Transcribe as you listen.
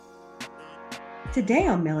Today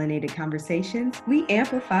on Melanated Conversations, we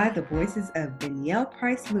amplify the voices of Danielle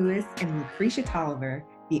Price-Lewis and Lucretia Tolliver,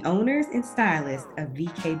 the owners and stylists of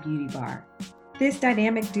VK Beauty Bar. This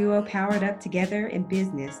dynamic duo powered up together in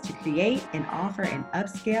business to create and offer an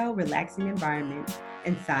upscale, relaxing environment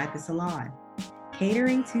inside the salon.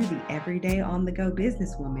 Catering to the everyday on-the-go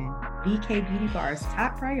businesswoman, VK Beauty Bar's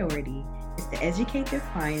top priority is to educate their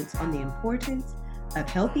clients on the importance of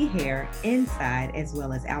healthy hair inside as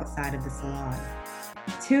well as outside of the salon.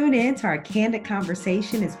 Tune in to our candid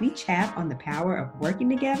conversation as we chat on the power of working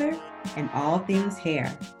together and all things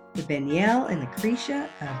hair with Danielle and Lucretia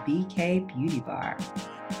of VK Beauty Bar.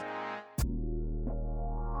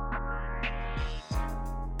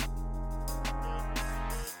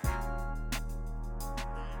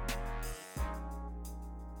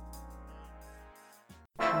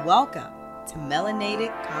 Welcome to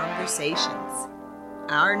Melanated Conversations,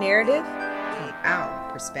 our narrative from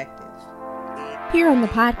our perspective. Here on the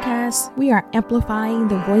podcast, we are amplifying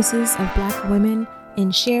the voices of Black women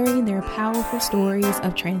and sharing their powerful stories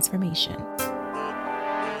of transformation.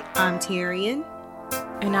 I'm Tyrion.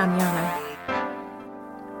 And I'm Yana.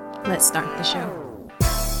 Let's start the show.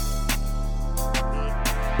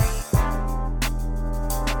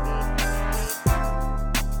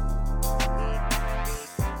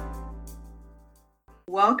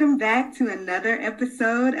 Welcome back to another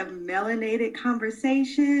episode of Melanated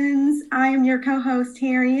Conversations. I am your co-host,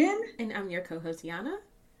 Tyrion. And I'm your co-host, Yana.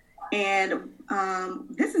 And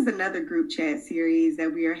this is another group chat series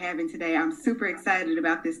that we are having today. I'm super excited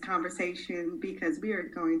about this conversation because we are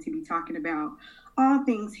going to be talking about all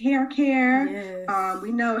things hair care. Yes.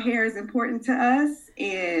 We know hair is important to us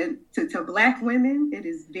and to Black women. It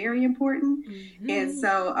is very important. Mm-hmm. And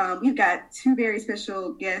so we've got two very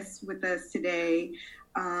special guests with us today.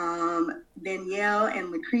 Danielle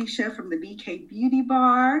and Lucretia from the VK Beauty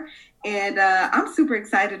Bar. And I'm super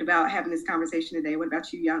excited about having this conversation today. What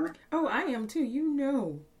about you, Yana? Oh, I am too. You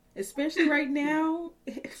know, especially right now,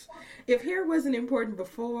 if hair wasn't important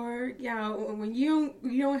before, when you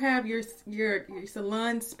don't have your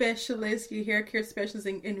salon specialist, your hair care specialist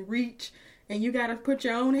in reach, and you got to put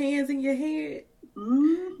your own hands in your head.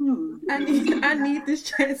 Mm-hmm. I need this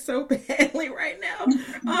chat so badly right now.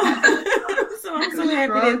 So I'm so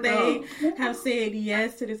happy that they have said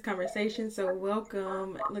yes to this conversation. So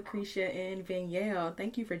welcome, Lucretia and Danielle.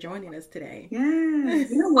 Thank you for joining us today.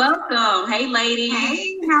 Yes. You're welcome. Hey, ladies.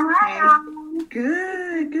 Hey, how are you?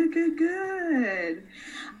 Good.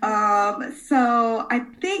 So I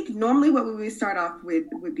think normally what we would start off with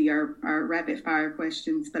would be our rapid fire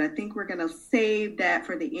questions, but I think we're going to save that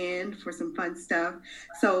for the end for some fun stuff.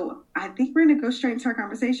 So I think we're going to go straight into our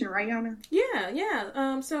conversation, right, Yana?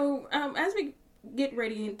 Yeah. So as we get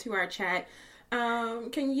ready into our chat,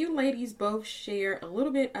 can you ladies both share a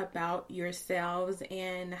little bit about yourselves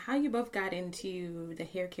and how you both got into the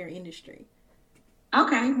hair care industry?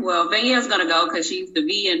 Okay, well, Danielle's going to go because she's the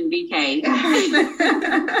V in VK.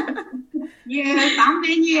 Yes, I'm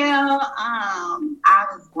Danielle. I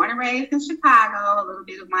was born and raised in Chicago, a little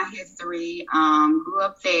bit of my history. Grew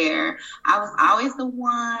up there. I was always the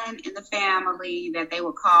one in the family that they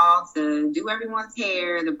would call to do everyone's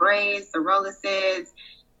hair, the braids, the roller sets,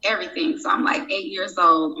 everything. So I'm like 8 years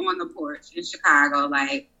old on the porch in Chicago,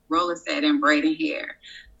 like roller set and braiding hair.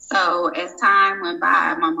 So as time went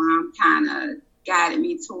by, my mom kind of guided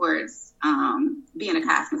me towards being a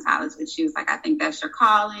cosmetologist. She was like, I think that's your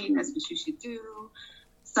calling. That's what you should do.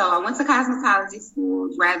 So I went to cosmetology school,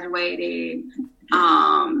 graduated,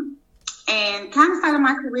 and kind of started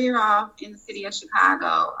my career off in the city of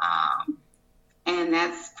Chicago. And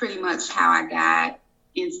that's pretty much how I got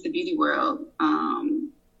into the beauty world.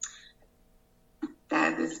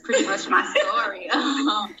 That is pretty much my story.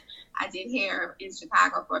 I did hair in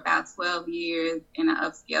Chicago for about 12 years in an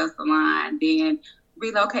upscale salon, then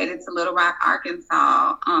relocated to Little Rock,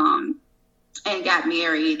 Arkansas, and got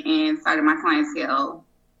married and started my clientele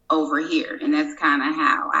over here. And that's kind of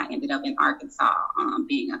how I ended up in Arkansas,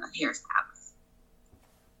 being a hairstylist.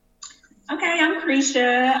 Okay, I'm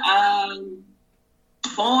Lucretia.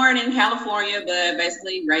 Born in California, but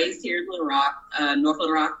basically raised here in Little Rock, North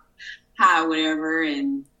Little Rock High, whatever,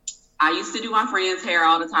 and I used to do my friends' hair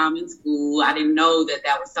all the time in school. I didn't know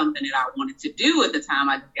that was something that I wanted to do at the time.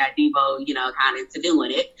 I just got Devo, kind of into doing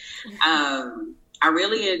it. I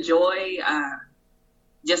really enjoy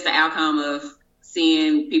just the outcome of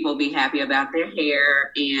seeing people be happy about their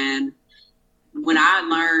hair. And when I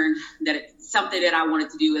learned that something that I wanted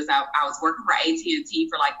to do is I was working for AT&T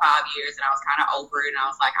for like 5 years, and I was kind of over it. And I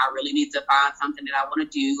was like, I really need to find something that I want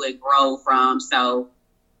to do and grow from. So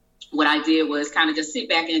what I did was kind of just sit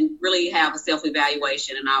back and really have a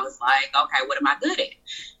self-evaluation. And I was like, okay, what am I good at?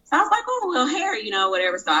 So I was like, oh, well, hair,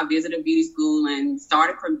 whatever. So I visited beauty school and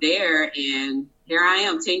started from there. And here I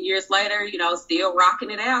am 10 years later, still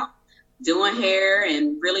rocking it out, doing hair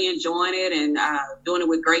and really enjoying it and doing it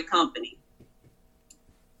with great company.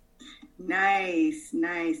 Nice.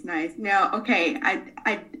 Now, okay,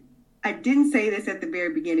 I didn't say this at the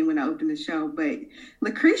very beginning when I opened the show, but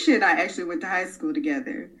Lucretia and I actually went to high school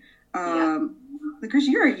together.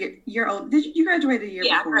 Lucretia, you're a year old. You graduate a year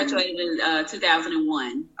before? Yeah, I graduated in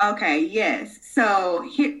 2001. Okay, yes. So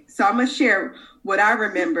I'm going to share what I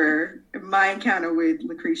remember, my encounter with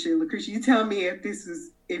Lucretia. Lucretia, you tell me if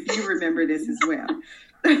you remember this as well.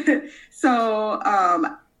 So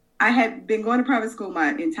I had been going to private school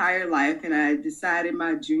my entire life, and I decided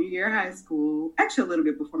my junior year of high school, actually a little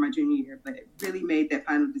bit before my junior year, but really made that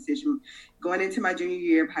final decision going into my junior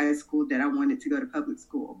year of high school that I wanted to go to public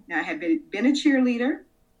school. Now, I had been a cheerleader,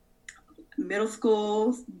 middle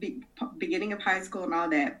school, beginning of high school and all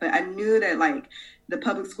that, but I knew that like the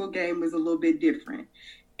public school game was a little bit different.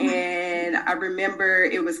 And I remember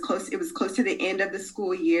it was close to the end of the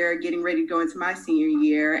school year, getting ready to go into my senior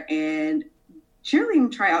year, and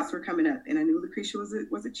cheerleading tryouts were coming up, and I knew Lucretia was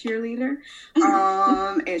a cheerleader,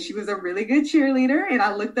 and she was a really good cheerleader, and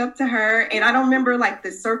I looked up to her, and I don't remember like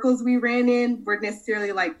the circles we ran in were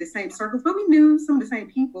necessarily like the same circles, but we knew some of the same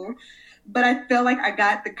people. But I felt like I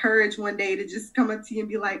got the courage one day to just come up to you and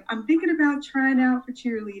be like, I'm thinking about trying out for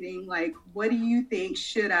cheerleading. Like, what do you think?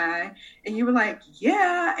 Should I? And you were like,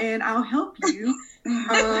 yeah, and I'll help you.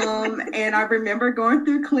 And I remember going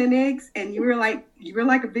through clinics, and you were like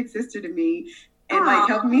a big sister to me, and like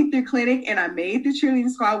helped me through clinic. And I made the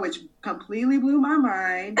cheerleading squad, which completely blew my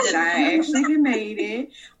mind that I actually had made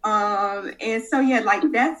it. And so yeah, like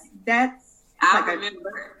that's I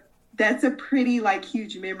remember. That's a pretty like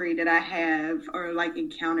huge memory that I have, or like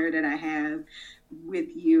encounter that I have with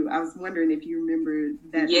you. I was wondering if you remember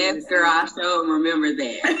that. Yes, girl, I still remember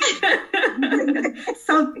that.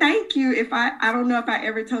 So thank you. I don't know if I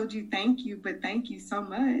ever told you thank you, but thank you so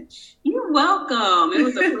much. You're welcome. It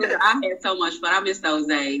was a pleasure. I had so much fun. I miss those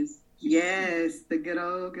days. Yes, the good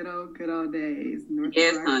old days. North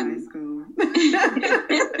yes, honey. High school.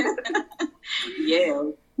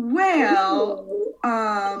 Yeah. Well,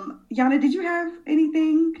 Yana, did you have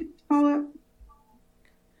anything to follow up?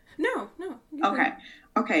 No.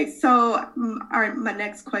 Okay. So, my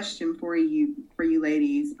next question for you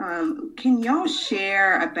ladies, can y'all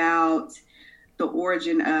share about the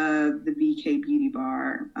origin of the VK Beauty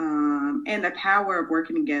Bar, and the power of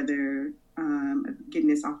working together, getting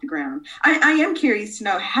this off the ground? I am curious to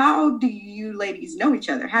know, how do you ladies know each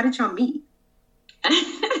other? How did y'all meet?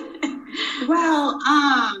 Well,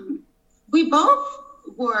 we both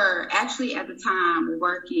were actually at the time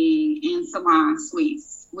working in salon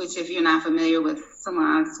suites, which if you're not familiar with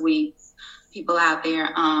salon suites, people out there,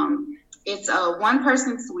 it's a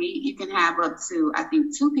one-person suite. You can have up to, I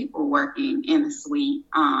think, 2 people working in the suite.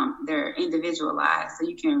 They're individualized, so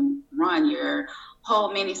you can run your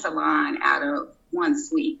whole mini salon out of one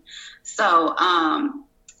suite. So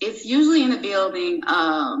it's usually in a building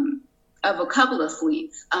of a couple of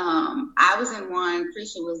suites. I was in one,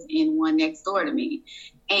 Krisha was in one next door to me.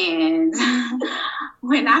 And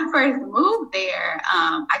when I first moved there,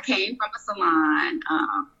 I came from a salon.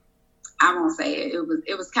 I won't say it.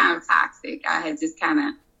 It was kind of toxic. I had just kind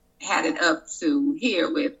of had it up to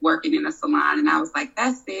here with working in a salon, and I was like,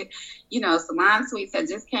 that's it. Salon suites had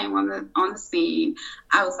just came on the scene.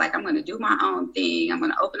 I was like, I'm going to do my own thing. I'm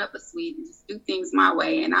going to open up a suite and just do things my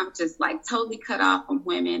way. And I'm just like totally cut off from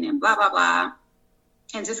women and blah, blah, blah.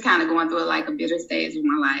 And just kind of going through like a bitter stage of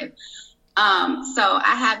my life. So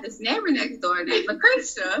I had this neighbor next door named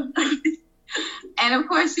Lucretia. And of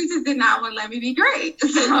course, she just did not want to let me be great.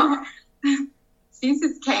 So she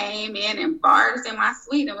just came in and barged in my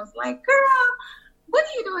suite and was like, girl, what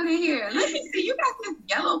are you doing in here? Let me see, you got this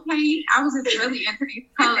yellow paint. I was just really into these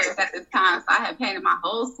colors at this time. So I had painted my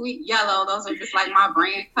whole suite yellow. Those are just like my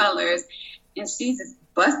brand colors. And she just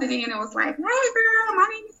busted in and was like, hey girl, my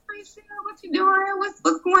name is Krisha. What you doing? What's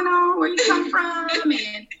going on? Where you come from?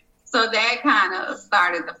 And so that kind of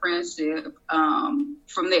started the friendship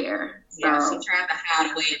from there. So. Yeah, she tried to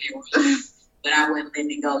hide away in there. But I wouldn't let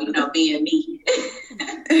it go, being me. I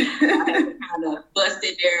had to kind of bust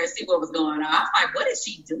in there and see what was going on. I was like, what is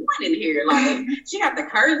she doing in here? Like, she got the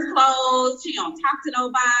curtains closed. She don't talk to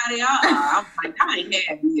nobody. I was like, I ain't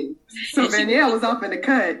having you. So Danielle was off in the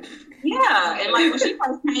cut. Yeah, and like when she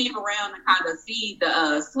first came around to kind of see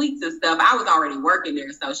the suites and stuff, I was already working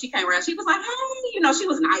there. So she came around, she was like, hey, you know, she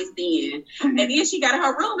was nice then. And then she got in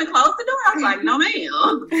her room and closed the door. I was like, no,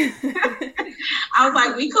 ma'am. I was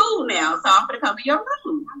like, we cool now, so I'm going to come to your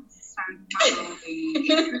room.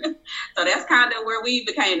 So that's kind of where we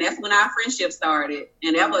became. That's when our friendship started.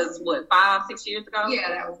 And that was, what, 5-6 years ago? Yeah,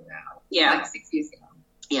 that was about like 6 years ago.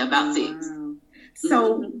 Yeah, about 6.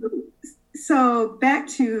 So, so back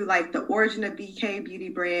to like the origin of BK Beauty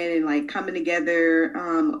Brand and like coming together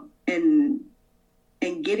and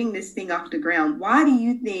getting this thing off the ground. Why do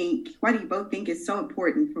you both think it's so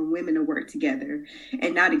important for women to work together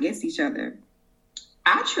and not against each other?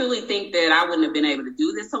 I truly think that I wouldn't have been able to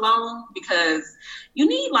do this alone, because you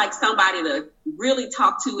need like somebody to really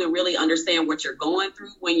talk to and really understand what you're going through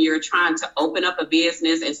when you're trying to open up a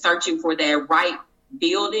business and searching for that right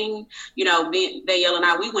building. You know, Danielle and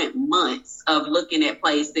I, we went months of looking at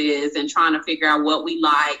places and trying to figure out what we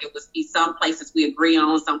like. It would be some places we agree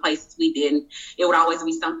on, some places we didn't. It would always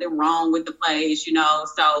be something wrong with the place, you know.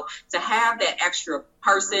 So to have that extra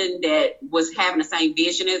person that was having the same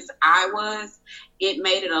vision as I was, it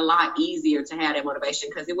made it a lot easier to have that motivation,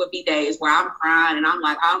 because it would be days where I'm crying and I'm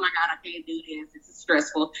like, oh my God, I can't do this. This is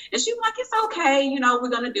stressful. And she was like, it's okay. You know,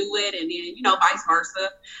 we're going to do it. And then, you know, vice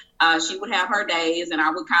versa. She would have her days and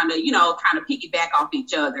I would kind of piggyback off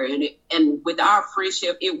each other. And with our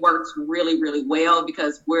friendship, it works really, really well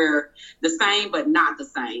because we're the same, but not the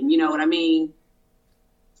same. You know what I mean?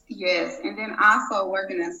 Yes. And then also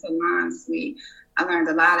working at Salon Suite, I learned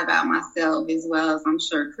a lot about myself, as well as I'm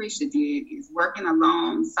sure Krisha did, is working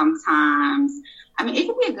alone sometimes. I mean, it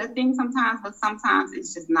can be a good thing sometimes, but sometimes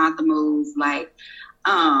it's just not the moves. Like,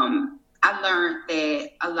 I learned that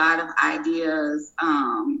a lot of ideas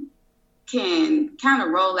can kind of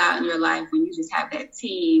roll out in your life when you just have that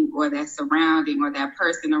team or that surrounding or that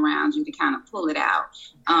person around you to kind of pull it out.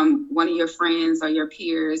 One of your friends or your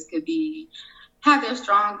peers could have their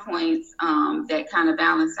strong points that kind of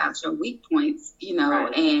balance out your weak points, you know,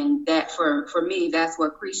 right. And that for me, that's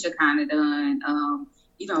what Krisha kind of done,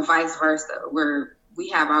 you know, vice versa, where we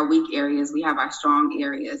have our weak areas, we have our strong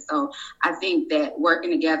areas. So I think that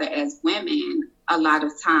working together as women, a lot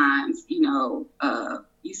of times, you know,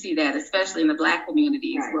 you see that, especially in the Black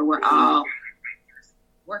communities, right, where we're all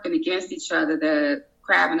working against each other, the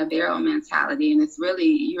crab in a barrel mentality. And it's really,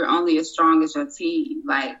 you're only as strong as your team.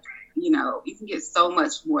 Like, you know, you can get so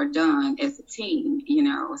much more done as a team, you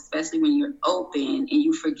know, especially when you're open and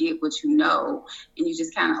you forget what you know and you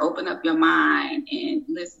just kind of open up your mind and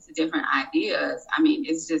listen to different ideas. I mean,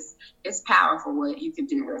 it's powerful what you can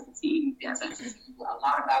do as a team. It teaches you a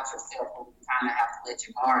lot about yourself when you kind of have to let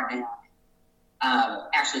your guard down.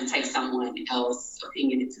 Actually take someone else's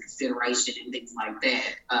opinion into consideration and things like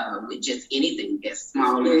that, with just anything as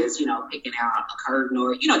small as, you know, picking out a curtain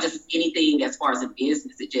or, you know, just anything as far as a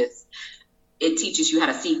business. It teaches you how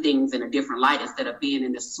to see things in a different light instead of being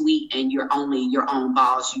in the suite and you're only your own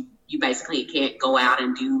boss. You basically can't go out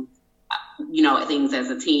and do, you know, things as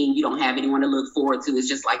a team. You don't have anyone to look forward to. It's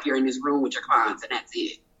just like you're in this room with your clients and that's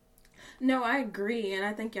it. No, I agree, and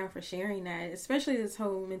I thank y'all for sharing that, especially this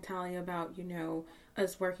whole mentality about, you know,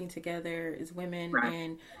 us working together as women, right.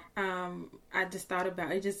 And I just thought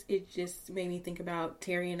about it. It just made me think about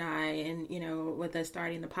Terry and I, and, you know, with us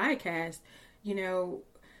starting the podcast, you know,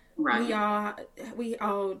 right.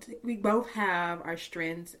 we both have our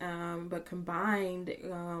strengths, but combined,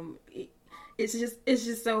 it's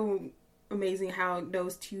just so amazing how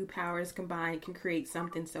those two powers combined can create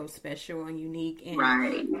something so special and unique. And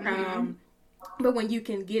right. But when you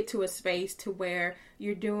can get to a space to where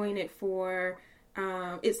you're doing it for,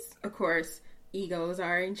 it's, of course, egos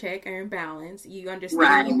are in check or in balance. You understand,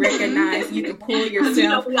 right. You recognize, you can pull yourself. You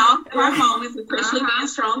know, we all have our moments, especially being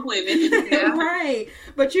strong women. Yeah. Right.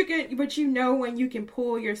 But you know when you can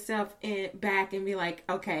pull yourself back and be like,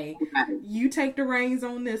 okay, right. You take the reins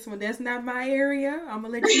on this one. That's not my area. I'm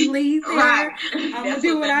going to let you lead there. Right. I'm going to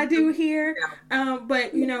do what I do here. Yeah.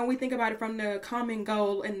 But, you know, we think about it from the common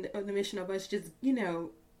goal and the mission of us just, you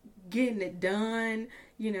know, getting it done,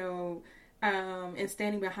 you know, and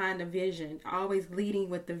standing behind the vision, always leading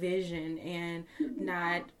with the vision and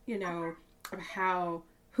not, you know,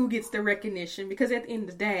 who gets the recognition, because at the end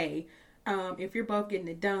of the day, if you're both getting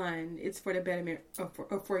it done, it's for the betterment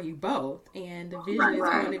for you both, and the vision is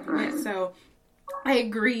going to be met. So I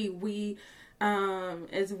agree. We,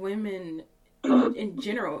 as women in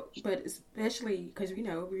general, but especially because, you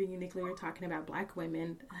know, we're uniquely talking about Black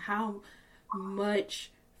women, how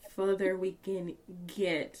much further we can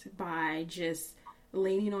get by just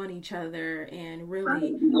leaning on each other and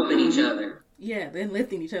really lifting each other. Yeah, and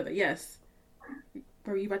lifting each other. Yes.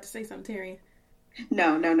 Or were you about to say something, Terry?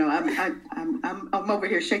 No. I'm over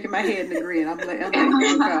here shaking my head and agreeing. I'm letting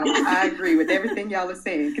you go. I agree with everything y'all are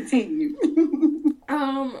saying. Continue.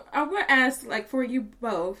 I want to ask, like, for you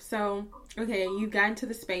both. So, okay, you got into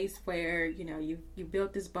the space where you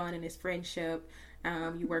built this bond and this friendship.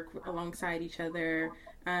 You work alongside each other.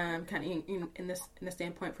 Kind of in the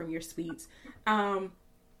standpoint from your suites.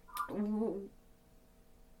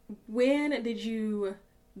 When did you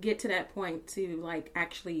get to that point to like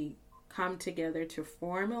actually come together to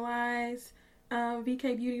formalize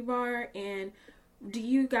VK Beauty Bar? And do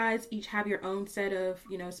you guys each have your own set of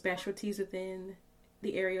specialties within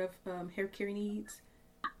the area of hair care needs?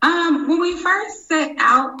 When we first set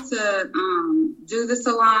out to do the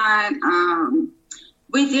salon,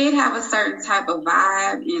 we did have a certain type of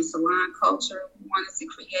vibe in salon culture. We wanted to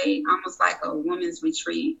create almost like a women's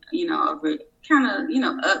retreat, kind of,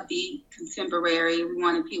 upbeat, contemporary. We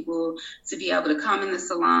wanted people to be able to come in the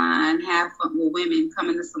salon, have fun. Well, women come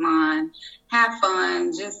in the salon, have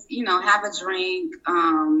fun, just, have a drink,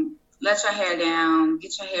 let your hair down,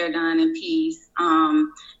 get your hair done in peace, and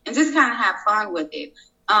just kind of have fun with it.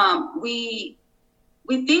 We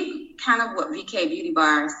think kind of what VK Beauty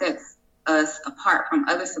Bar sets us apart from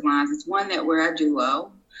other salons is, one, that we're a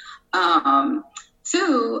duo.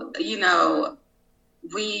 Two,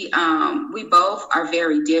 we both are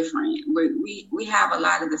very different. We have a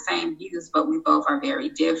lot of the same views, but we both are very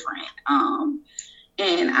different.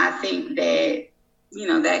 And I think that,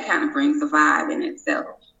 that kind of brings the vibe in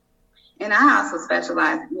itself. And I also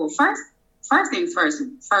specialize, first things first.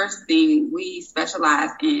 First thing, we specialize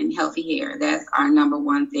in healthy hair. That's our number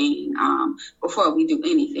one thing before we do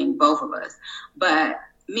anything, both of us. But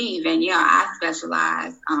me, Vanielle, I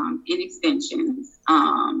specialize in extensions.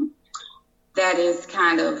 That is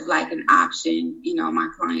kind of like an option, my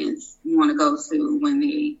clients want to go to when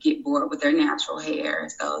they get bored with their natural hair.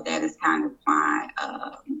 So that is kind of my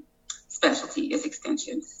specialty, is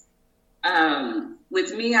extensions.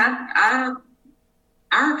 With me, our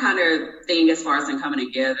kind of thing as far as in coming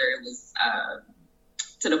together, it was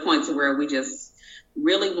to the point to where we just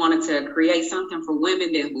really wanted to create something for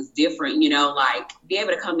women that was different, like be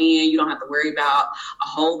able to come in. You don't have to worry about a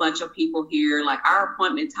whole bunch of people here. Like our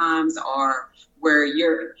appointment times are where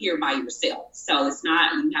you're here by yourself. So it's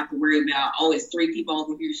not, you have to worry about, it's 3 people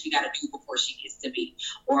over here she got to do before she gets to me.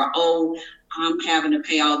 Or, I'm having to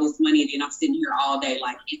pay all this money and then I'm sitting here all day.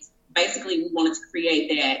 Like it's basically, we wanted to create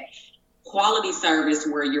that quality service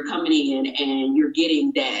where you're coming in and you're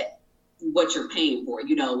getting that what you're paying for,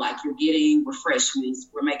 like you're getting refreshments.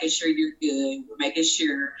 We're making sure you're good. We're making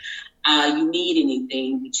sure you need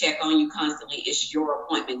anything. We check on you constantly. It's your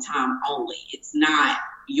appointment time only. It's not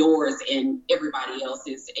yours and everybody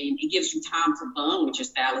else's. And it gives you time to bond with your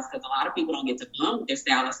stylist, because a lot of people don't get to bond with their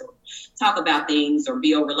stylist or talk about things or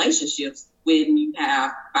build relationships when you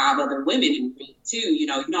have 5 other women in the room too. You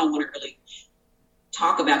don't want to really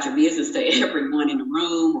talk about your business to everyone in the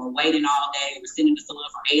room, or waiting all day, or sitting in the salon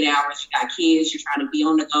for 8 hours. You got kids, you're trying to be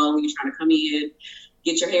on the go, you're trying to come in,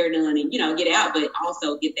 get your hair done and, get out, but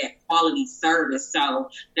also get that quality service. So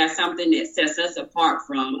that's something that sets us apart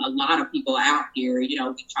from a lot of people out here. We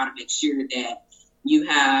try to make sure that you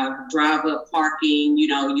have drive-up parking, you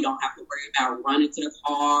don't have to worry about running to the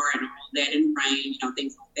car and all that in the rain,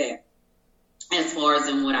 things like that. As far as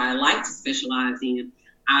in what I like to specialize in,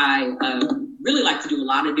 I really like to do a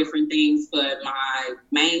lot of different things, but my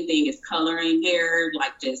main thing is coloring hair.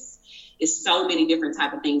 Like just, it's so many different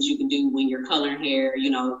type of things you can do when you're coloring hair,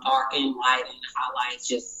 darken, lighten, highlights,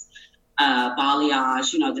 just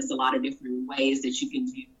balayage, just a lot of different ways that you can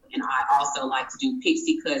do. And I also like to do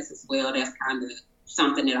pixie cuts as well. That's kind of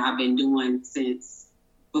something that I've been doing since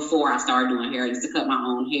before I started doing hair. I used to cut my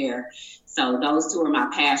own hair. So those 2 are my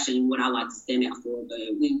passion, what I like to stand out for. But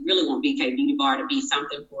we really want VK Beauty Bar to be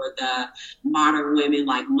something for the modern women,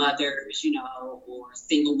 like mothers, or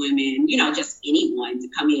single women, just anyone to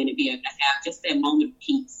come in and be able to have just that moment of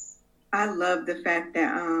peace. I love the fact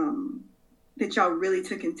that that y'all really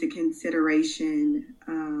took into consideration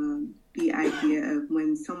the idea of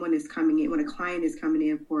when someone is coming in, when a client is coming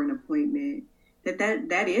in for an appointment,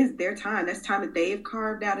 that is their time. That's time that they've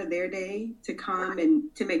carved out of their day to come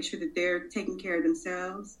and to make sure that they're taking care of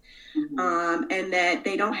themselves. Mm-hmm. And that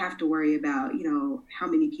they don't have to worry about, how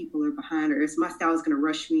many people are behind, or is my stylist going to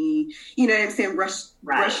rush me,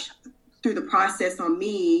 rush through the process on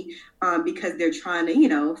me because they're trying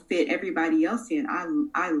to, fit everybody else in.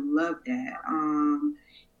 I love that.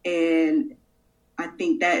 And I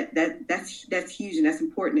think that's huge and that's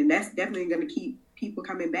important. And that's definitely going to keep people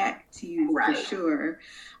coming back to you for sure.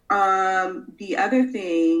 The other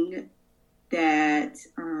thing that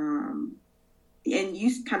and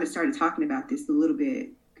you kind of started talking about this a little bit,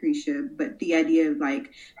 Carisha, but the idea of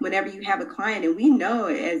like, whenever you have a client, and we know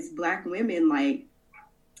as Black women, like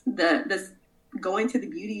the going to the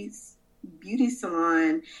beauty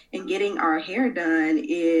salon and getting our hair done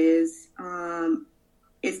is,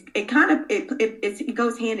 it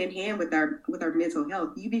goes hand in hand with our mental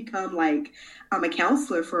health. You become like a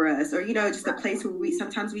counselor for us, or just a place where we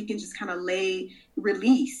can just kind of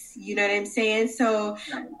release. You know what I'm saying? So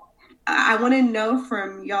I want to know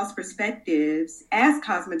from y'all's perspectives as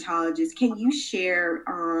cosmetologists, can you share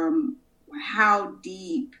how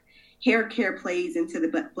deep hair care plays into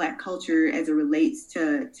the Black culture as it relates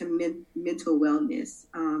to mental wellness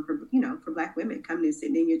for Black women coming and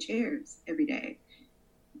sitting in your chairs every day?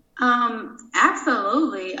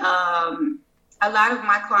 Absolutely. A lot of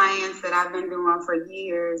my clients that I've been doing for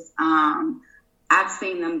years, I've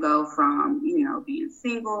seen them go from, being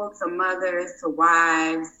single to mothers to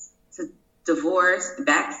wives to divorced,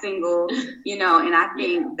 back single, and I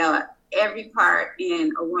think that every part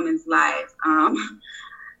in a woman's life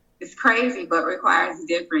is crazy, but requires a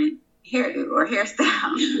different hairdo or hairstyle.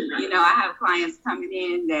 I have clients coming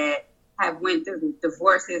in that have went through the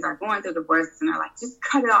divorces, are going through divorces, and are like, just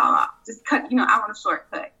cut it all off. Just cut, I want a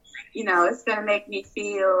shortcut. It's going to make me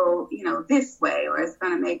feel, this way, or it's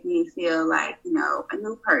going to make me feel like, a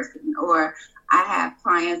new person. Or I have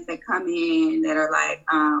clients that come in that are like,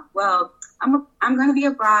 well, I'm going to be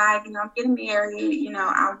a bride, I'm getting married,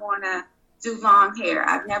 I want to do long hair.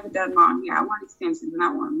 I've never done long hair. I want extensions, and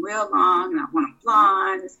I want them real long, and I want them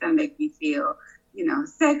blonde. It's going to make me feel,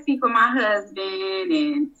 sexy for my husband,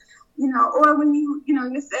 and or when you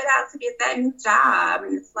set out to get that new job,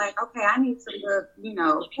 and it's like, okay, I need to look,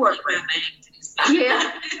 corporate.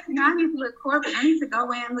 Yeah, I need to look corporate. I need to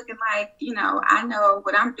go in looking like, I know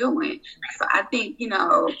what I'm doing. So I think,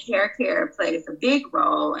 hair care plays a big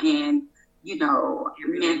role in, your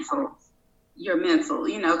mental,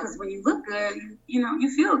 because when you look good,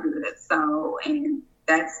 you feel good. So, and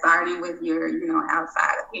that's starting with your,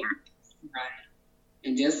 outside appearance. Right.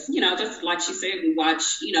 And just like she said, we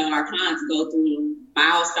watch, our clients go through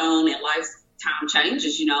milestone and lifetime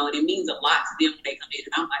changes, and it means a lot to them when they come in.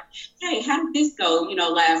 And I'm like, hey, how did this go,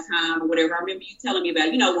 last time or whatever? I remember you telling me about,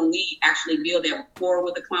 when we actually build that rapport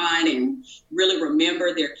with the client and really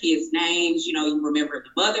remember their kids' names, you remember the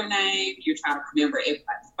mother name, you're trying to remember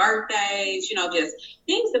everybody's birthdays, just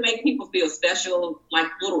things that make people feel special, like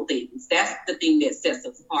little things. That's the thing that sets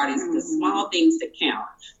us apart, is the small things that count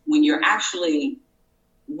when you're actually,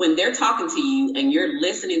 when they're talking to you and you're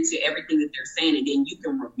listening to everything that they're saying, and then you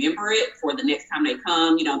can remember it for the next time they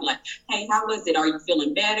come, be like, hey, how was it? Are you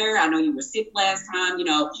feeling better? I know you were sick last time,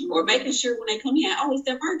 or making sure when they come in, oh, it's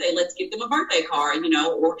their birthday, let's give them a birthday card,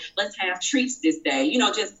 or let's have treats this day,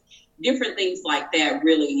 just different things like that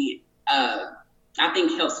really, I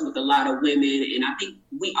think helps with a lot of women. And I think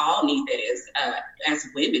we all need that as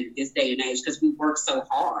women this day and age, because we work so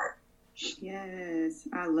hard. Yes,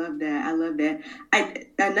 I love that.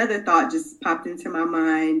 Another thought just popped into my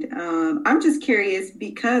mind. I'm just curious,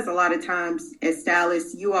 because a lot of times as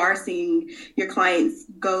stylists, you are seeing your clients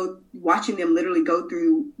watching them literally go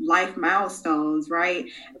through life milestones, right?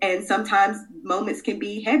 And sometimes moments can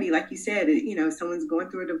be heavy, like you said, someone's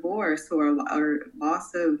going through a divorce or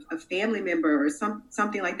loss of a family member or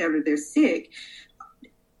something like that, or they're sick.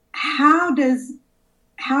 How does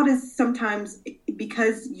sometimes,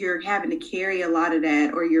 because you're having to carry a lot of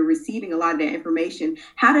that, or you're receiving a lot of that information,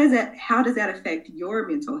 how does that affect your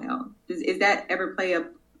mental health? Is that ever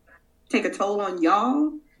take a toll on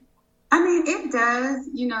y'all? I mean, it does.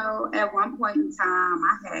 At one point in time,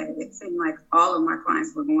 it seemed like all of my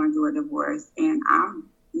clients were going through a divorce, and I'm,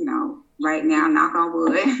 right now, knock on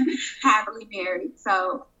wood, happily married.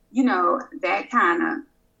 So, that kind of,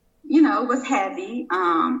 was heavy.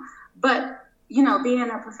 But being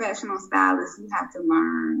a professional stylist, you have to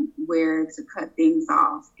learn where to cut things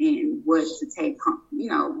off and what to take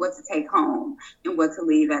home, and what to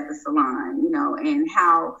leave at the salon, and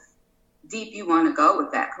how deep you want to go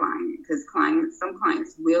with that client, because some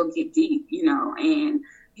clients will get deep, and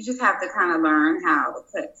you just have to kind of learn how to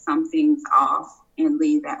cut some things off and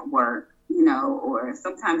leave at work, or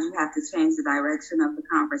sometimes you have to change the direction of the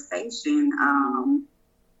conversation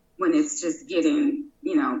when it's just getting,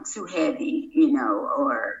 too heavy,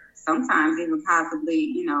 or sometimes even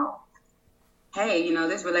possibly, hey,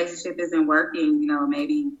 this relationship isn't working,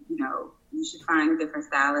 maybe, you should find a different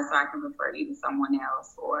stylist, so I can refer you to someone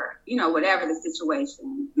else, or, whatever the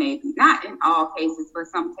situation may be. Not in all cases, but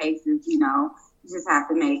some cases, you just have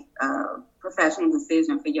to make a professional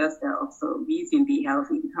decision for yourself so you can be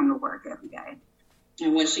healthy and come to work every day.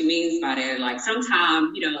 And what she means by that, like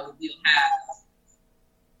sometimes, we'll have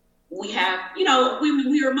we have, you know,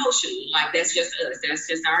 we're emotional. Like, that's just us. That's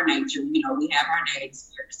just our nature. You know, we have our days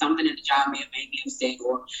where something at the job may have made me upset,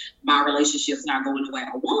 or my relationship's not going the way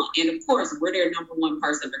I want. And of course, we're their number one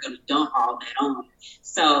person. They're going to dump all that on.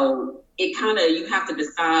 So it kind of, you have to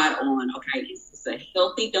decide on, okay, is this a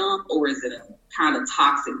healthy dump, or is it a kind of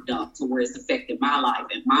toxic dump to where it's affecting my life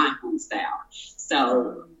and my home style?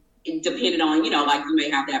 So it depended on, you know, like, you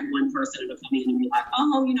may have that one person that'll come in and be like,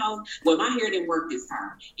 oh, you know, well, my hair didn't work this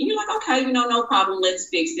time. And you're like, okay, you know, no problem, let's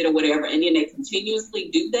fix it or whatever. And then they continuously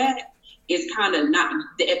do that. It's kind of not,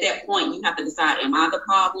 at that point, you have to decide, am I the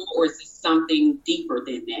problem, or is it something deeper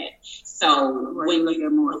than that? So when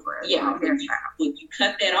you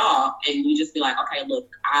cut that off and you just be like, okay, look,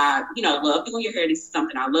 I, you know, love doing your hair. This is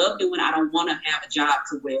something I love doing. I don't want to have a job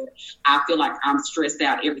to where I feel like I'm stressed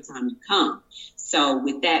out every time you come. So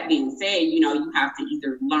with that being said, you know, you have to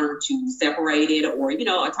either learn to separate it, or, you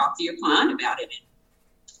know, or talk to your client about it and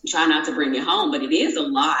try not to bring it home. But it is a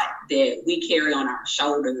lot that we carry on our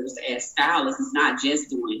shoulders as stylists. It's not just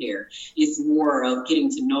doing hair. It's more of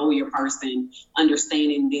getting to know your person,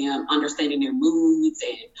 understanding them, understanding their moods,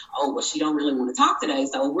 and, oh, well, she don't really want to talk today,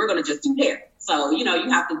 so we're going to just do hair. So, you know,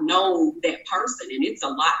 you have to know that person, and it's a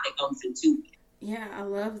lot that goes into it. Yeah, I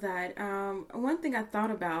love that. One thing I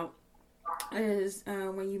thought about is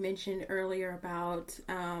when you mentioned earlier about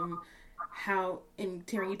how, and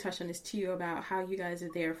Terry, you touched on this too, about how you guys are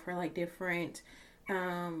there for like different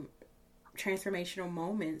transformational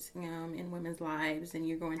moments in women's lives, and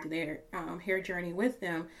you're going through their hair journey with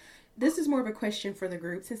them. This is more of a question for the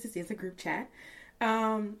group, since this is a group chat.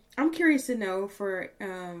 I'm curious to know for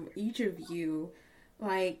each of you,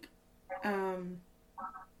 like, well,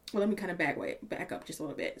 let me kind of back up just a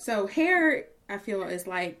little bit. So hair, I feel, is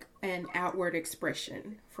like an outward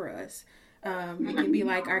expression for us. It can be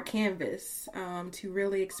like our canvas to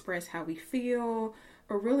really express how we feel,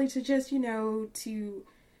 or really to just, you know,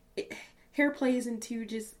 hair plays into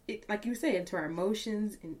just, like you said, into our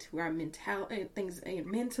emotions, into our things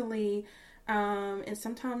mentally. And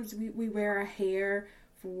sometimes we wear our hair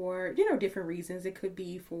for, you know, different reasons. It could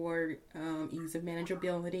be for ease of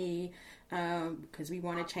manageability, because we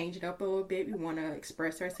want to change it up a little bit. We want to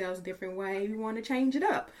express ourselves a different way. We want to change it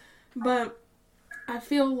up. But I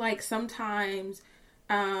feel like sometimes,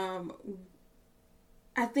 I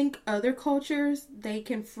think other cultures, they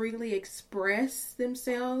can freely express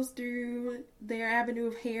themselves through their avenue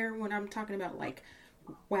of hair. When I'm talking about like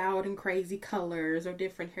wild and crazy colors or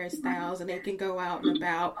different hairstyles, and they can go out and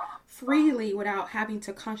about freely without having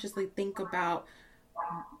to consciously think about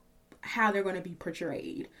how they're going to be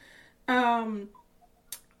portrayed.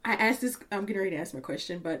 I asked this, I'm getting ready to ask my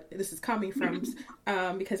question, but this is coming from,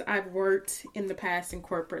 because I've worked in the past in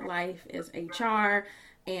corporate life as HR,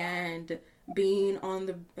 and being on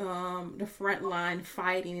the front line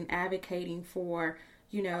fighting and advocating for,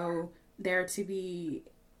 you know, there to be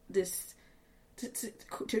this,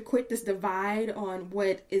 to quit this divide on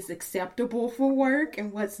what is acceptable for work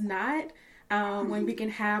and what's not. When we can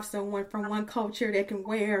have someone from one culture that can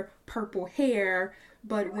wear purple hair,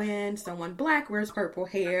 but when someone black wears purple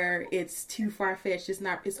hair, it's too far-fetched.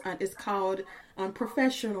 It's called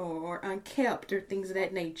unprofessional or unkept or things of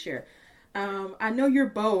that nature. I know you're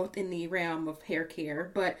both in the realm of hair care,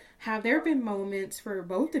 but have there been moments for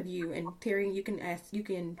both of you, and Terry, you can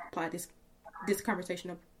apply this question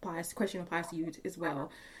applies to you as well.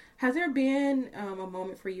 Has there been a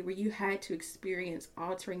moment for you where you had to experience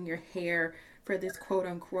altering your hair for this quote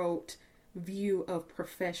unquote view of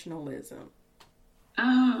professionalism?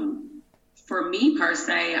 For me per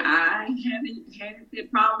se, I haven't had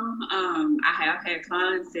that problem. I have had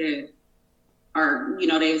clients that are, you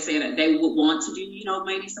know, they say that they would want to do, you know,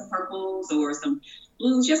 maybe some purples or some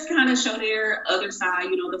blues, just kind of show their other side,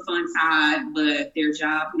 you know, the fun side, but their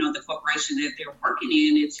job, you know, the corporation that they're working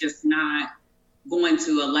in, it's just not going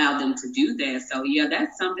to allow them to do that. So yeah,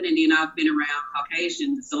 that's something. And then I've been around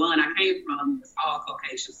Caucasian. The salon I came from was all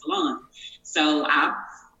Caucasian salon. So I've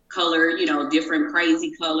colored, you know, different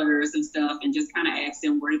crazy colors and stuff, and just kind of ask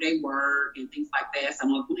them where do they work and things like that.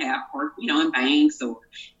 Some of them have work, you know, in banks or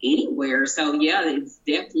anywhere. So yeah, it's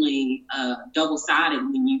definitely double-sided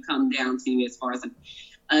when you come down to as far as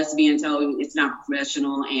us being told it's not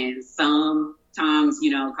professional, and sometimes,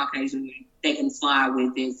 you know, Caucasian, they can slide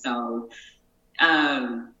with it. So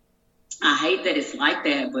I hate that it's like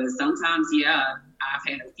that, but sometimes, yeah, I've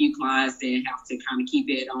had a few clients that have to kind of keep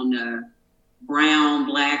it on the brown,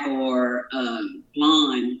 black, or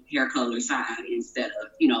blonde hair color side instead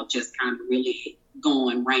of, you know, just kind of really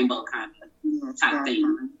going rainbow kind of type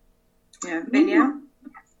thing. Yeah, Danielle?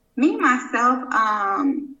 Me, myself,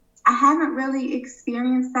 I haven't really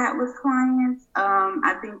experienced that with clients.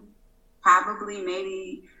 I think probably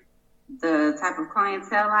maybe the type of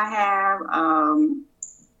clientele I have.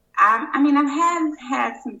 I've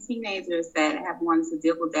had some teenagers that have wanted to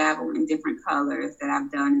dibble dabble in different colors that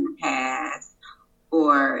I've done in the past,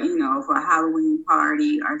 or, for a Halloween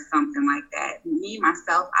party or something like that. Me,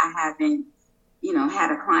 myself, I haven't,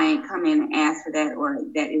 had a client come in and ask for that, or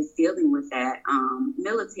that is dealing with that.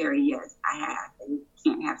 Military, yes, I have. They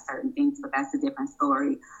can't have certain things, but that's a different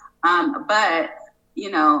story. But,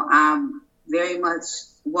 I'm very much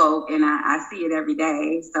woke, and I see it every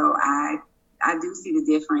day. So I do see the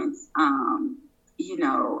difference.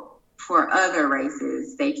 For other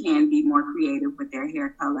races, they can be more creative with their hair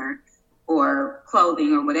color or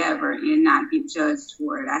clothing or whatever, and not get judged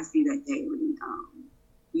for it. I see that daily,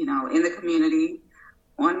 in the community,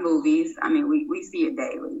 on movies. I mean, we see it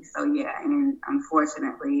daily. So yeah, and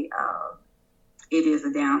unfortunately, it is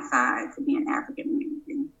a downside to being African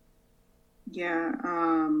American. Yeah,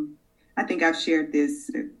 I think I've shared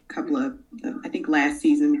this a couple of, I think last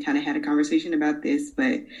season we kind of had a conversation about this,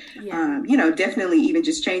 but, definitely even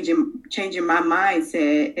just changing my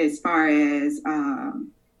mindset as far as,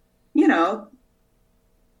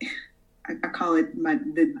 I call it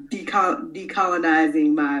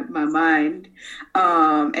decolonizing my mind,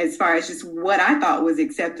 as far as just what I thought was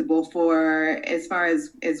acceptable for, as far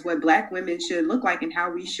as what Black women should look like and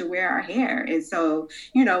how we should wear our hair. And so,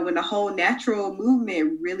 when the whole natural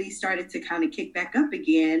movement really started to kind of kick back up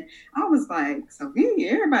again, I was like, so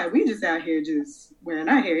we just out here just wearing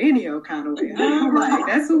our hair any old kind of way. I'm like,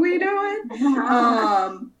 that's what we doing?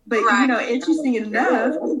 But, interesting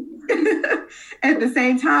enough, at the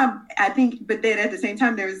same time,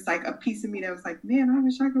 there was like a piece of me that was like, man, I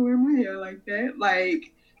wish I could wear my hair like that.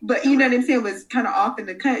 Like, but you know what I'm saying, was kind of off in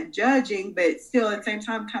the cut judging, but still at the same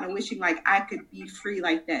time kind of wishing like I could be free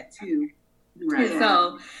like that too. Right. And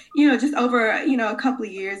so, just over, a couple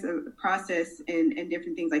of years of process and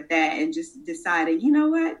different things like that, and just deciding,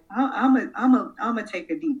 what, I'm gonna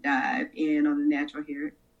take a deep dive in on the natural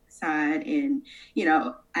hair side. And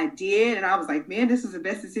I did, and I was like, man, this is the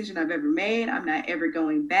best decision I've ever made. I'm not ever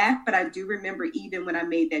going back. But I do remember even when I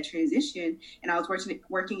made that transition and I was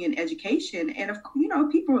working in education, and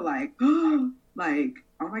people were like, oh my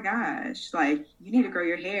gosh, like, you need to grow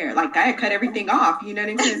your hair. Like, I had cut everything off, you know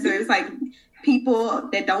what I'm saying? So it was like people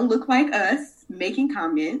that don't look like us making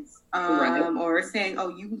comments, or saying, oh,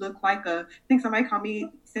 you look like I think somebody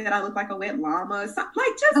said I look like a wet llama, something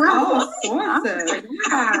like just all sorts of,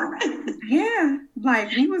 yeah,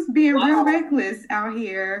 like we was being real reckless out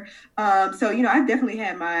here. So, I definitely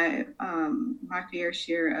had my fair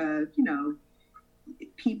share of,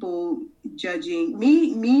 people judging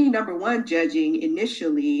me, number one, judging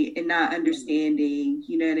initially and not understanding,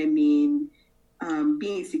 you know what I mean?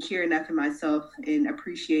 Being secure enough in myself and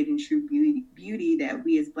appreciating true beauty that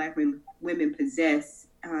we as Black women possess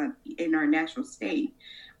in our natural state.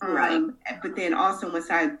 But then also once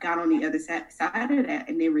I got on the other side of that,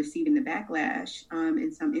 and then receiving the backlash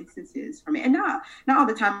in some instances from it, and not all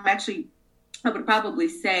the time, actually, I would probably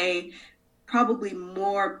say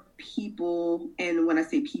more people, and when I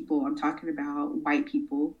say people, I'm talking about white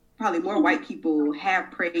people. Probably more white people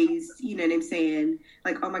have praised, you know what I'm saying?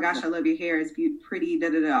 Like, oh my gosh, I love your hair, it's pretty,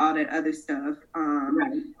 all that other stuff.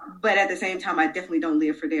 But at the same time, I definitely don't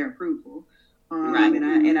live for their approval.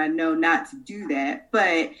 And I know not to do that.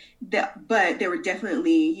 But there were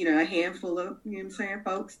definitely, a handful of,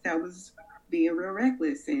 folks that was being real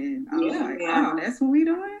reckless. And I was like, wow, that's what we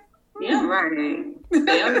doing? Yeah, right.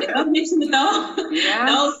 They'll mix with those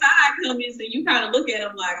side comments, and you kind of look at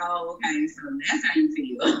them like, oh, okay, so that's how you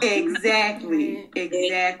feel. Exactly. It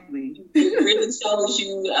really shows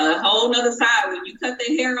you a whole nother side when you cut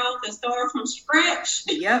the hair off and start from scratch.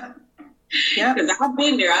 Yep. Because I've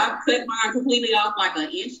been there. I've cut mine completely off like an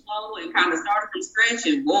inch low and kind of started from scratch,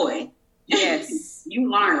 and boy, yes, you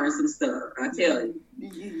learn some stuff, I tell you.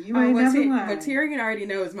 You ain't never lied. But Tyrion already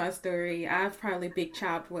knows my story. I've probably big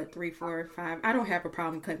chopped 3, 4, 5. I don't have a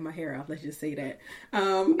problem cutting my hair off. Let's just say that.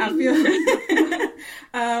 I feel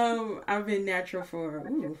I've been natural for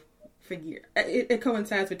years. It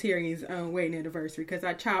coincides with Tyrion's wedding anniversary because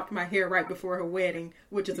I chopped my hair right before her wedding,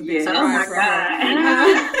 which is a big surprise for her.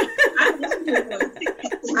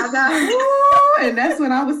 And that's when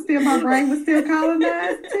my brain was still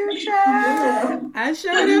colonized too, child. I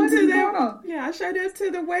showed up to them. Yeah, I showed up to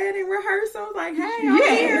the wedding rehearsal. I was like, hey, I'm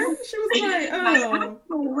here. She was like, oh.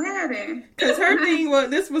 Wedding. Because her thing was,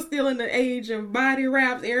 this was still in the age of body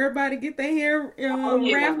wraps. Everybody get their hair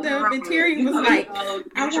wrapped up. And Tyrion was like,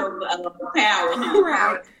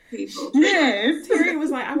 power. People. Yes. Tyrion was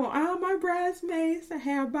like, I want all my bridesmaids to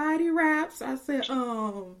have body wraps. I said,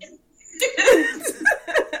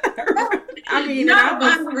 I mean,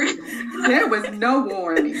 there was no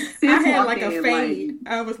warning. I had like a fade.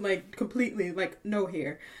 I was like completely like no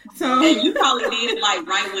hair. So and you probably did it like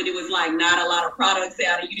right when it was like not a lot of products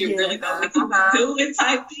out and you didn't really know what you were doing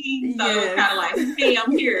type thing. So it was kind of like, hey,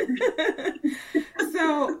 I'm here.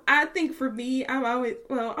 So I think for me, I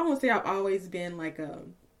won't say I've always been like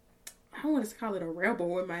I don't want to call it a rebel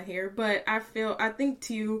with my hair, but I think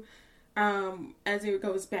too, as it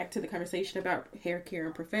goes back to the conversation about hair care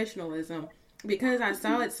and professionalism, because I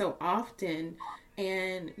saw it so often,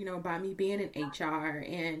 and by me being in HR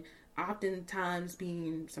and oftentimes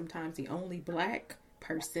being sometimes the only Black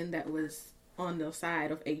person that was on the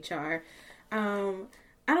side of HR,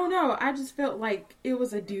 I don't know, I just felt like it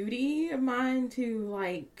was a duty of mine to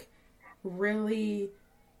like really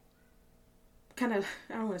kind of,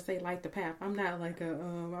 I don't want to say light the path. I'm not like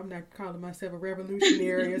I'm not calling myself a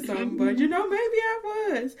revolutionary or something, but maybe I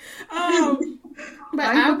was. But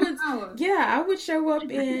I would show up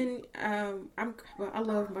in, I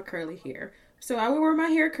love my curly hair. So I would wear my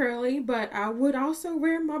hair curly, but I would also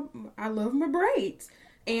I love my braids.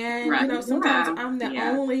 And, sometimes I'm the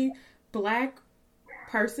only Black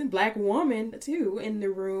woman too in the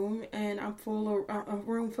room, and I'm full of a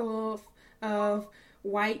room full of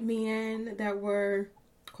white men that were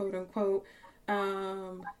quote unquote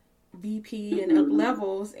VP and up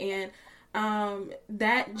levels, and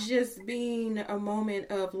that just being a moment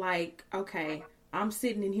of like, okay, I'm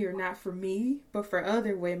sitting in here not for me but for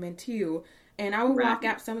other women too. And I would walk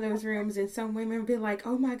out some of those rooms and some women would be like,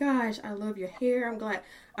 oh my gosh, I love your hair,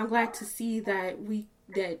 I'm glad to see that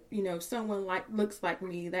someone looks like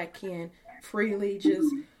me that can freely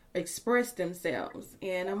just express themselves.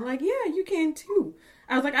 And I'm like, yeah, you can too.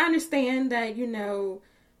 I was like, I understand that,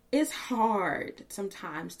 it's hard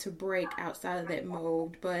sometimes to break outside of that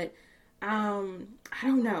mold, but I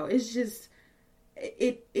don't know. It's just,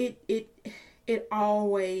 it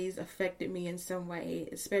always affected me in some way,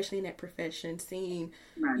 especially in that profession, seeing,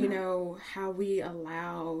 how we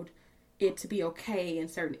allowed it to be okay in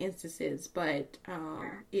certain instances, but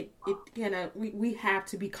we have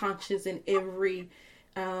to be conscious in every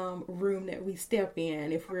room that we step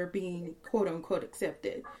in if we're being quote unquote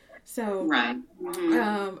accepted. So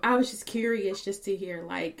I was just curious just to hear,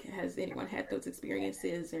 like, has anyone had those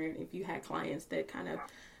experiences, or if you had clients that kind of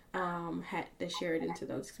had that shared into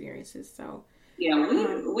those experiences. So yeah,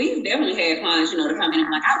 we've definitely had clients, to come in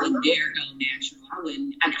like, I wouldn't dare go natural.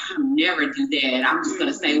 I'll never do that. I'm just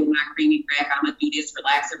gonna stay with my creamy crack. I'm gonna do this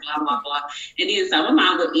relaxer, blah blah blah. And then some of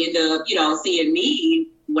mine would end up, seeing me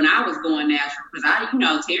when I was going natural,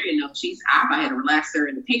 because Terry knows I've had a relaxer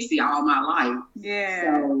and a pixie all my life. Yeah.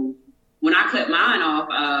 So when I cut mine off,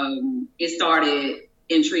 it started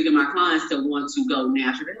intriguing my clients to want to go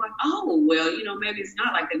natural. They're like, oh, well, maybe it's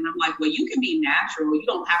not like that. And I'm like, well, you can be natural. You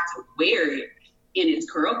don't have to wear it in its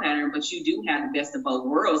curl pattern, but you do have the best of both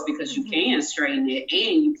worlds, because you can straighten it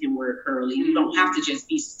and you can wear it curly. You don't have to just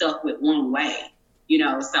be stuck with one way,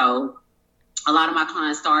 so a lot of my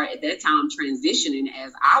clients started at that time transitioning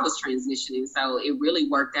as I was transitioning. So it really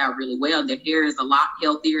worked out really well. The hair is a lot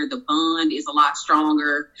healthier. The bond is a lot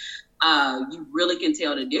stronger. You really can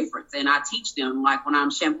tell the difference. And I teach them, like when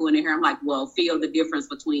I'm shampooing the hair, I'm like, well, feel the difference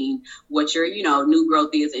between what your, new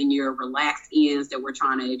growth is and your relaxed ends that we're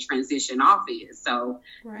trying to transition off is. So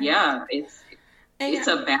yeah, it's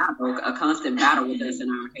a battle, a constant battle with us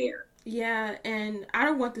in our hair. Yeah. And I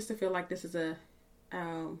don't want this to feel like this is a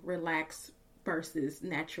relaxed versus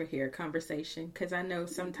natural hair conversation, because I know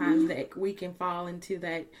sometimes that we can fall into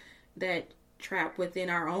that trap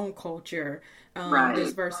within our own culture,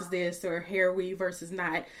 this versus this, or hair weave versus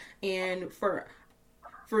not. And for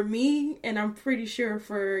me, and I'm pretty sure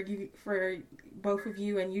for you, for both of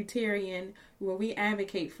you and you, Terry, what we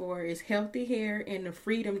advocate for is healthy hair and the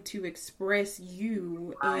freedom to express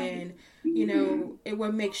you, and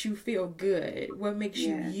what makes you feel good, what makes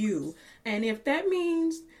you. And if that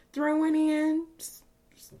means throwing in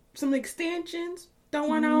some extensions,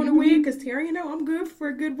 throwing on a wig, because Terry, I'm good for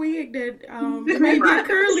a good wig that maybe a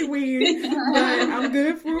curly wig, but I'm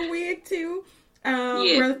good for a wig too.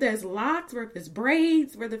 Whether there's locks, whether it's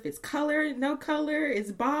braids, whether it's color, no color,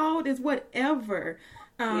 it's bald, it's whatever.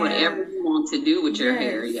 Whatever you want to do with your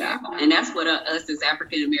hair, and that's what us as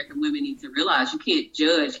African American women need to realize. You can't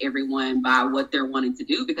judge everyone by what they're wanting to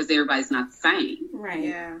do, because everybody's not the same. Right.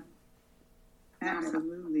 Yeah.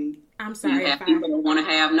 Absolutely. I'm sorry. You have people that want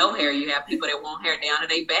to have no hair. You have people that want hair down to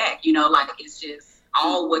their back. It's just.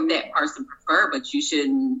 all what that person prefer, but you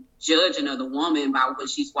shouldn't judge another woman by when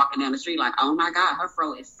she's walking down the street like, oh my God, her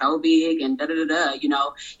fro is so big and da-da-da-da, you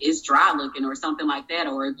know, it's dry looking or something like that.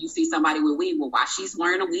 Or if you see somebody with weave, well, why she's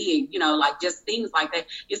wearing a wig, you know, like just things like that.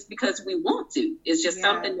 It's because we want to. It's just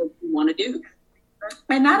something that we want to do.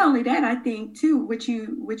 And not only that, I think too, which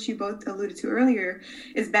you both alluded to earlier,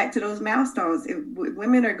 is back to those milestones.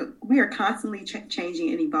 We are constantly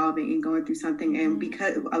changing and evolving and going through something, and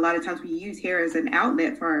because a lot of times we use hair as an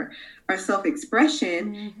outlet for our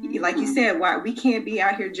self-expression, like you said, why we can't be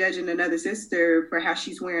out here judging another sister for how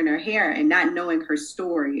she's wearing her hair and not knowing her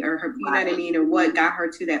story or her, you know what I mean, or what got her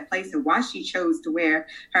to that place and why she chose to wear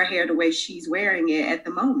her hair the way she's wearing it at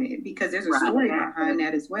the moment, because there's a story behind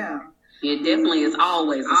that as well. It definitely is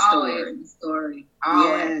always a story.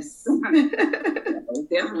 Yes. It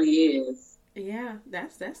definitely is. Yeah,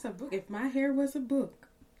 that's a book. If my hair was a book,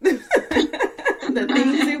 the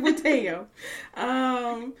things it would tell.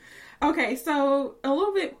 Okay, so a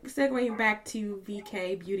little bit segueing back to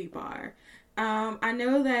VK Beauty Bar. I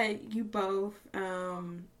know that you both,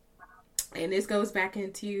 and this goes back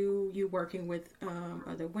into you working with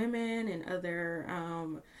other women and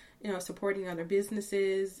other supporting other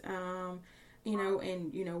businesses, and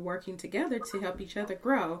working together to help each other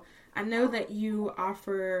grow. I know that you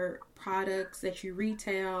offer products that you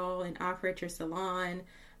retail and offer at your salon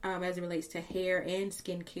as it relates to hair and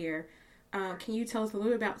skincare. Can you tell us a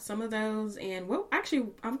little about some of those? And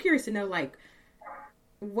I'm curious to know, like,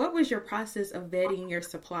 what was your process of vetting your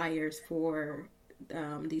suppliers for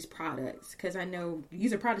these products? Because I know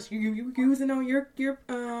these are products you're using on your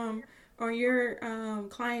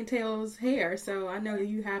clientele's hair, so I know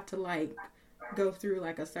you have to like go through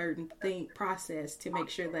like a certain process to make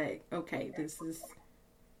sure that this is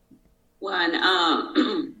one.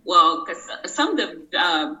 Well, because some of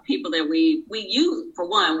the people that we use, for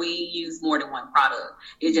one, we use more than one product.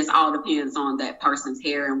 It just all depends on that person's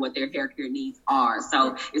hair and what their hair care needs are.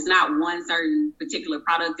 So it's not one certain particular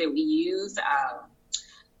product that we use,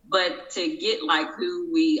 but to get like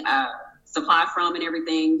who we supply from and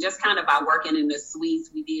everything, just kind of by working in the suites,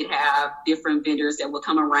 we did have different vendors that would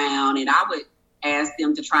come around, and I would ask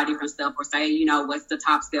them to try different stuff or say, what's the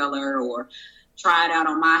top seller, or try it out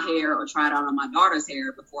on my hair or try it out on my daughter's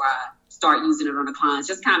hair before I start using it on the clients.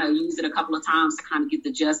 Just kind of use it a couple of times to kind of get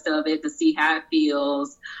the gist of it, to see how it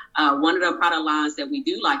feels. One of the product lines that we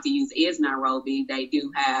do like to use is Nairobi. They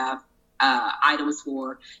do have items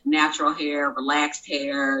for natural hair, relaxed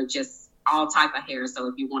hair, just all type of hair. So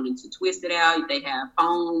if you wanted to twist it out, they have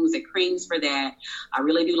foams and creams for that. I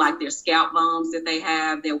really do like their scalp balms that they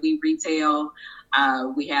have that we retail.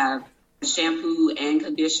 We have shampoo and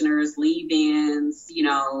conditioners, leave-ins,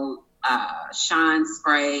 shine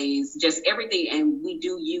sprays, just everything. And we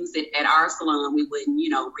do use it at our salon. We wouldn't,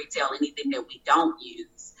 retail anything that we don't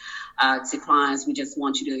use to clients. We just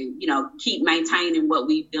want you to, keep maintaining what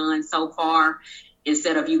we've done so far,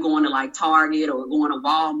 instead of you going to like Target or going to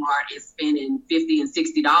Walmart and spending $50 and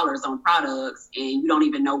 $60 on products and you don't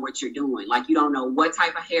even know what you're doing. Like, you don't know what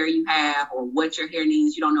type of hair you have or what your hair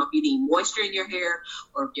needs. You don't know if you need moisture in your hair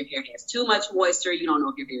or if your hair has too much moisture. You don't know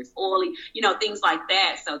if your hair is oily, things like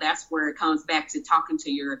that. So that's where it comes back to talking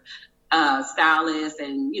to your stylist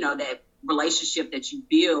and, that relationship that you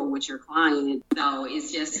build with your client. So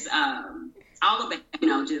it's just all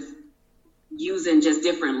about, just using just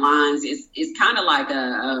different lines. It's kind of like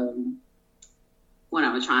what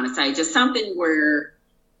I was trying to say, just something where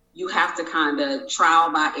you have to kind of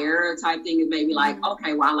trial by error type thing. It may be like,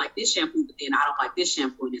 okay, well, I like this shampoo, but then I don't like this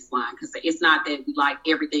shampoo in this line, because it's not that we like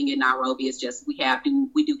everything in Nairobi. It's just we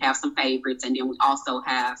do have some favorites, and then we also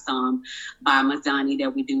have some by Mazzani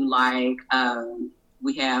that we do like.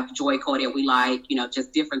 We have Joico that we like,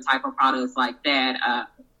 just different type of products like that.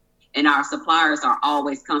 And our suppliers are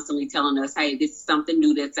always constantly telling us, hey, this is something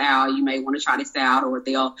new that's out. You may want to try this out, or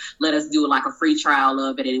they'll let us do like a free trial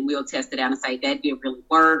of it, and we'll test it out and say that did really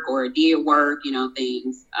work, or it did work,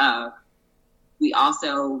 things. We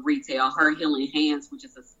also retail Her Healing Hands, which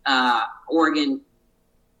is a Oregon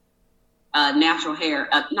natural hair,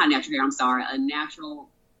 not natural hair, I'm sorry, a natural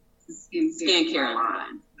skincare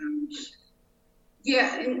line.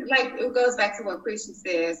 Yeah, and like it goes back to what Christian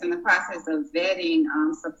says, in the process of vetting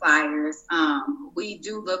suppliers, we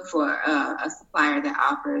do look for a supplier that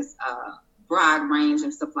offers a broad range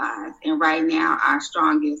of supplies. And right now, our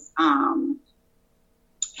strongest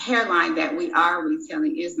hairline that we are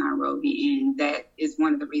retailing is Nairobi, and that is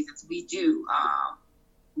one of the reasons we do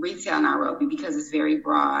retail Nairobi because it's very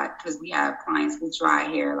broad, because we have clients with dry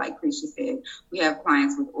hair, like Krisha said. We have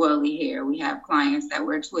clients with oily hair. We have clients that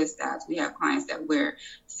wear twist outs. We have clients that wear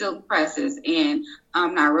silk presses. And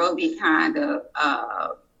Nairobi kind of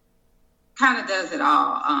does it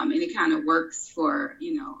all. And it kind of works for,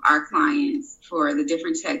 our clients for the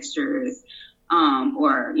different textures,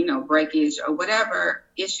 or, breakage or whatever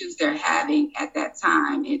issues they're having at that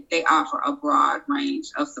time. They offer a broad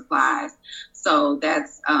range of supplies. So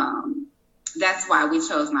that's why we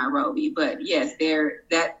chose Nairobi. But yes,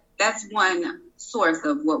 that's one source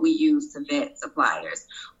of what we use to vet suppliers.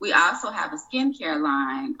 We also have a skincare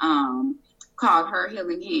line called Her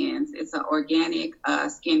Healing Hands. It's an organic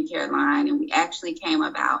skincare line, and we actually came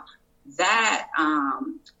about that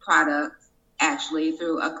product actually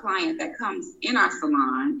through a client that comes in our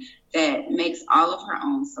salon that makes all of her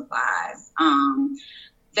own supplies.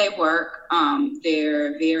 They work,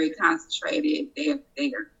 they're very concentrated.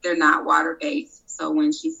 They're not water-based. So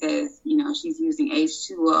when she says, she's using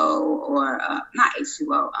H2O or not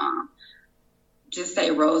H2O, just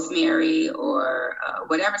say rosemary or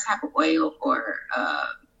whatever type of oil or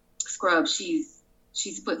scrub she's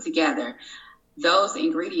put together, those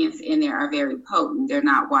ingredients in there are very potent. They're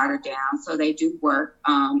not watered down, so they do work.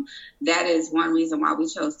 That is one reason why we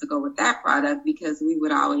chose to go with that product, because we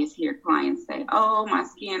would always hear clients say, oh, my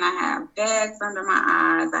skin, I have bags under my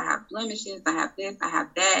eyes, I have blemishes, I have this, I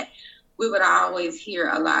have that. We would always hear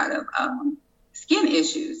a lot of skin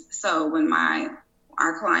issues. So when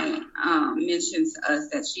our client mentions to us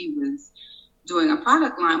that she was doing a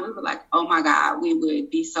product line, we were like, oh my God, we would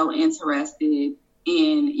be so interested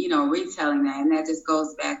in, retailing that. And that just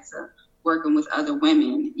goes back to working with other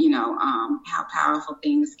women, how powerful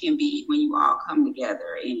things can be when you all come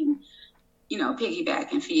together and,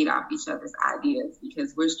 piggyback and feed off each other's ideas,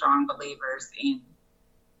 because we're strong believers in,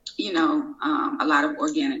 a lot of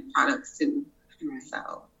organic products too.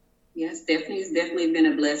 So, yes, it's definitely been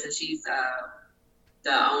a blessing. She's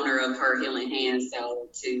the owner of Her Healing Hands. So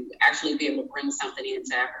to actually be able to bring something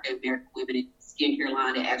into African American women in skincare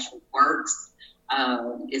line that actually works,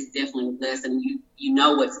 it's definitely a blessing. You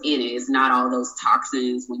know what's in it. It's not all those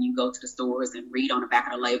toxins when you go to the stores and read on the back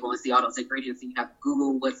of the label and see all those ingredients, and you have to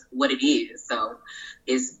Google what it is. So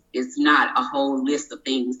it's not a whole list of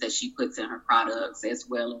things that she puts in her products, as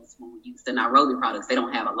well as when we use the Nairobi products. They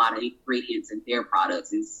don't have a lot of ingredients in their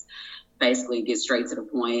products. It's basically get straight to the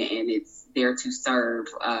point, and it's there to serve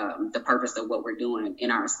the purpose of what we're doing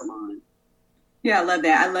in our salon. Yeah, I love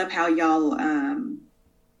that. I love how y'all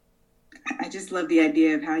I just love the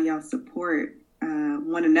idea of how y'all support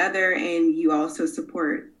one another, and you also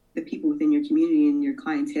support the people within your community and your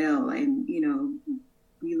clientele. And,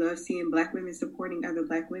 we love seeing Black women supporting other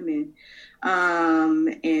Black women.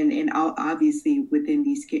 And obviously within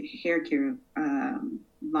these hair care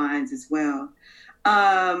lines as well.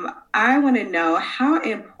 I want to know, how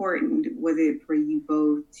important was it for you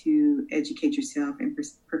both to educate yourself and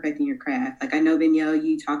perfecting your craft? Like, I know, Danielle,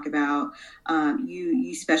 you talk about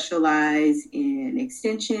you specialize in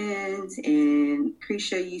extensions, and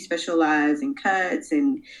Krisha, you specialize in cuts,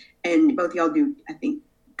 and both y'all do, I think,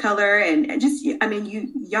 color, and just, I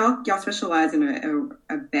mean, y'all specialize in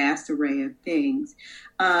a vast array of things.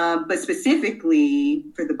 But specifically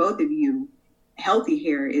for the both of you, healthy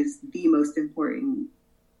hair is the most important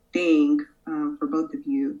thing for both of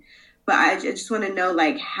you. But I just want to know,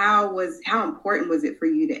 like, how important was it for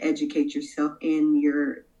you to educate yourself in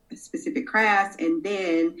your specific crafts? And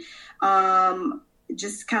then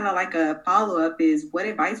just kind of like a follow-up is, what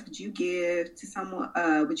advice would you give to someone,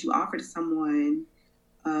 would you offer to someone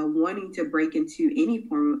wanting to break into any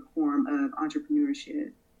form of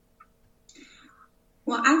entrepreneurship?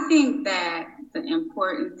 Well, I think that the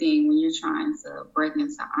important thing when you're trying to break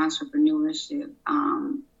into entrepreneurship,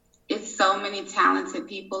 it's so many talented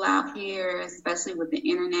people out here, especially with the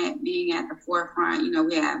internet being at the forefront.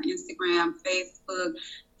 We have Instagram, Facebook,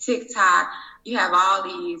 TikTok. You have all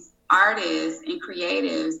these artists and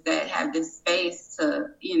creatives that have this space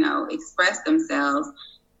to, express themselves.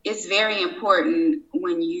 It's very important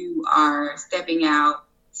when you are stepping out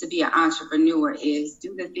to be an entrepreneur is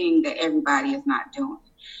do the thing that everybody is not doing.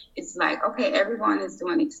 It's like, okay, everyone is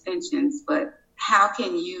doing extensions, but how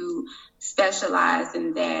can you specialize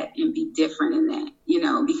in that and be different in that,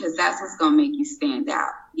 because that's what's going to make you stand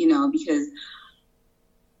out, because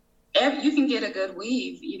you can get a good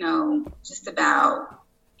weave, just about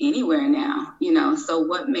anywhere now, so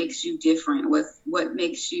what makes you different? What's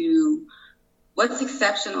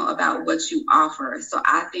exceptional about what you offer? So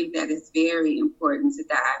I think that it's very important to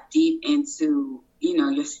dive deep into,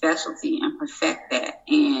 your specialty and perfect that.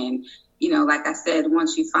 And, like I said,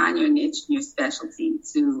 once you find your niche, your specialty,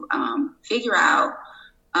 to figure out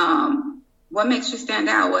what makes you stand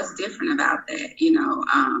out, what's different about that,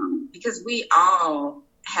 because we all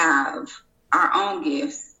have our own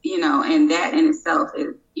gifts, and that in itself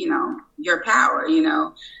is, your power,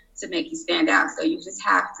 to make you stand out. So you just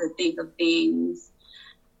have to think of things,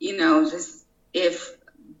 just if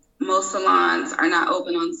most salons are not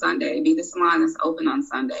open on Sunday, be the salon that's open on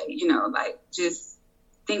Sunday, just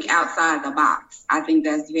think outside the box. I think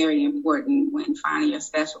that's very important when finding your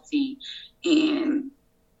specialty and,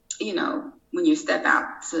 when you step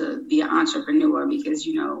out to be an entrepreneur, because,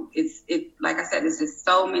 it's like I said, there's just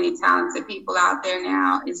so many talented people out there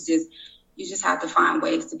now. It's just, you just have to find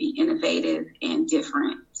ways to be innovative and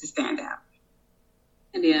different to stand out.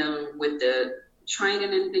 And then with the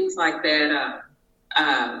training and things like that,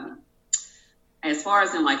 as far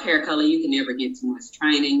as in like hair color, you can never get too much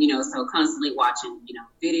training, so constantly watching,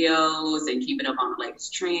 videos and keeping up on the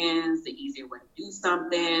latest trends, the easier way to do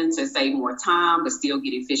something to save more time, but still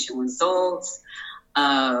get efficient results.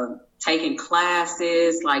 Taking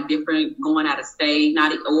classes, like different, going out of state,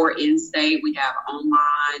 not or in state. We have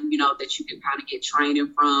online, that you can kind of get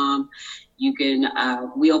training from. You can,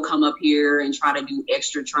 we'll come up here and try to do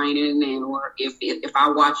extra training. And, or if I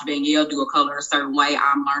watch Danielle do a color a certain way,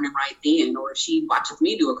 I'm learning right then. Or if she watches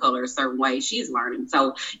me do a color a certain way, she's learning.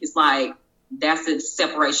 So it's like, that's a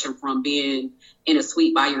separation from being in a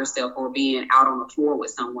suite by yourself or being out on the floor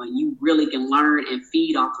with someone. You really can learn and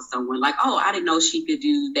feed off of someone like, oh, I didn't know she could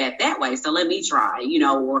do that way. So let me try,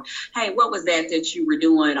 or, hey, what was that you were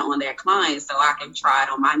doing on that client? So I can try it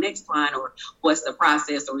on my next client, or what's the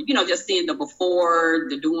process, or, just seeing the before,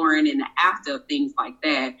 the during, and the after of things like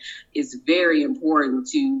that is very important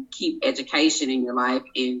to keep education in your life.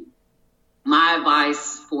 And my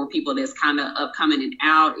advice for people that's kind of upcoming and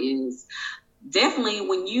out is, definitely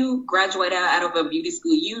when you graduate out of a beauty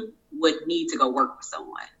school, you would need to go work for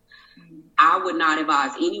someone. I would not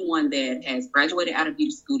advise anyone that has graduated out of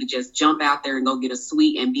beauty school to just jump out there and go get a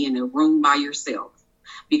suite and be in a room by yourself.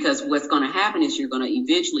 Because what's going to happen is you're going to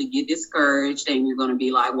eventually get discouraged and you're going to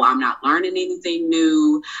be like, well, I'm not learning anything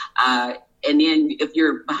new. And then if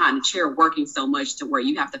you're behind the chair working so much to where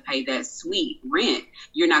you have to pay that suite rent,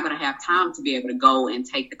 you're not going to have time to be able to go and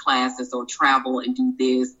take the classes or travel and do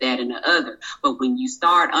this, that, and the other. But when you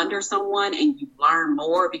start under someone and you learn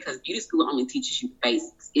more, because beauty school only teaches you the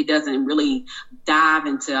basics. It doesn't really dive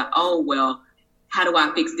into, oh, well, how do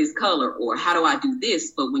I fix this color? Or how do I do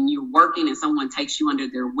this? But when you're working and someone takes you under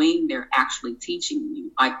their wing, they're actually teaching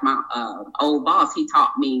you. Like my old boss, he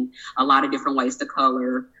taught me a lot of different ways to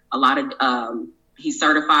color. He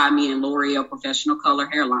certified me in L'Oreal Professional Color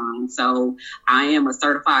Hairline. So I am a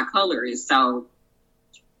certified colorist. So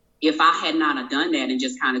if I had not have done that and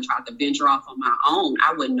just kind of tried to venture off on my own,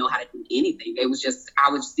 I wouldn't know how to do anything. It was just,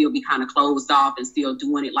 I would still be kind of closed off and still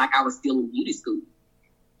doing it like I was still in beauty school.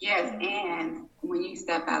 Yes, and when you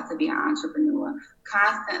step out to be an entrepreneur,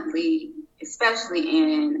 constantly, especially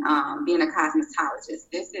in being a cosmetologist,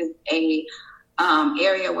 this is a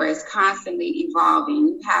area where it's constantly evolving.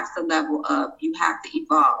 You have to level up. You have to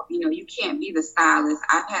evolve. You can't be the stylist.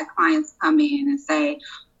 I've had clients come in and say,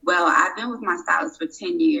 well, I've been with my stylist for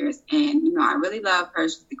 10 years and, I really love her.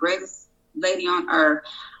 She's the greatest lady on earth.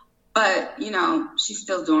 But, she's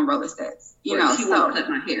still doing roller sets, she won't cut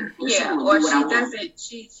my hair. Or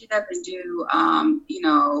she doesn't do,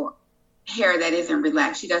 hair that isn't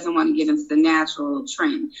relaxed. She doesn't want to get into the natural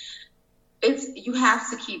trend. You have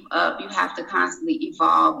to keep up. You have to constantly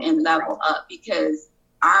evolve and level up, because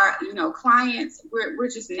our, clients, we're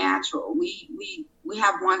just natural. We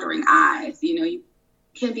have wondering eyes. You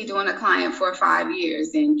can be doing a client for 5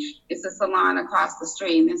 years and it's a salon across the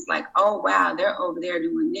street and it's like, oh wow, they're over there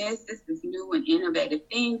doing this is new and innovative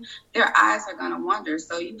thing. Their eyes are going to wonder.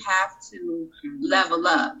 So you have to level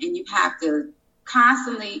up and you have to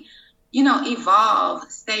constantly,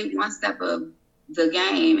 evolve, stay one step of the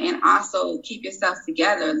game, and also keep yourself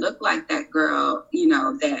together. Look like that girl,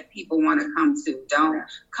 that people want to come to. Don't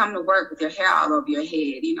come to work with your hair all over your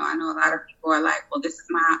head. I know a lot of people are like, well, this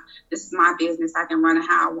is my business. I can run it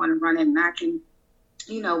how I want to run it, and I can,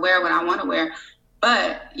 wear what I want to wear.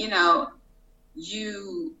 But,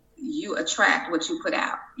 you attract what you put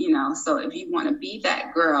out, so if you want to be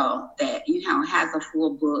that girl that, has a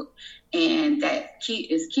full book and that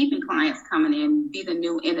is keeping clients coming in, be the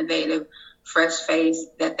new innovative fresh face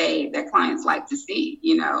that clients like to see,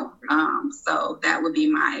 so that would be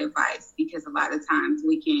my advice, because a lot of times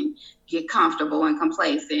we can get comfortable and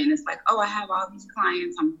complacent. It's like, oh, I have all these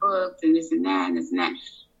clients, I'm booked and this and that and this and that.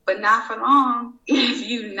 but not for long if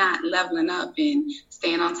you're not leveling up and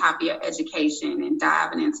staying on top of your education and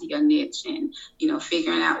diving into your niche and,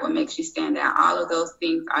 figuring out what makes you stand out. All of those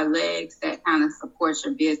things are legs that kind of support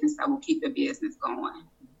your business, that will keep your business going.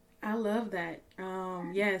 I love that.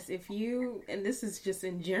 Yes, and this is just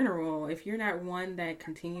in general, if you're not one that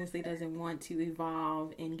continuously doesn't want to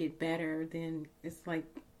evolve and get better, then it's like,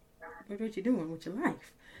 what you doing with your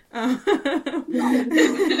life? We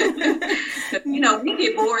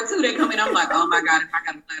get bored too. They come in, I'm like, oh my God, if I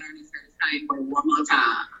got to flat iron this same way one more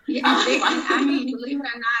time. Yeah, believe it or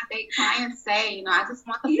not, clients say, I just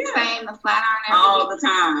want the same, the flat iron all the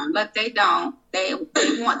time. But they don't. They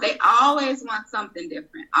always want something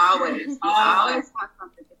different. Always want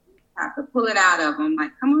something different. You have to pull it out of them.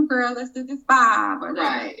 Like, come on, girl, let's do this bob. Or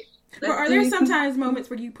right. But are there sometimes moments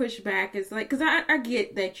where you push back? It's like, because I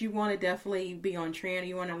get that you want to definitely be on trend,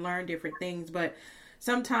 you want to learn different things, but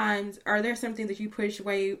sometimes are there something that you push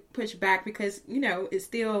back because it's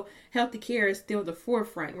still healthy care is still the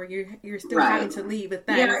forefront where you're still having to lead with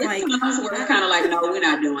that. Yeah, it's like times where it's kind of like, no, we're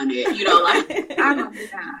not doing it. I don't do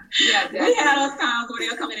that. Yeah, we had those times where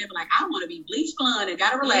they'll come in and be like, I want to be bleach blonde and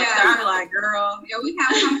gotta relax. Yeah. I'm like, girl, we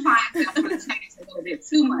have some clients that want to change a little bit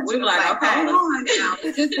too much. We were like, okay, hold on now,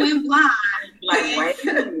 it just went blind. Like, wait.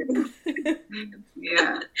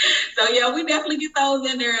 Yeah. So we definitely get those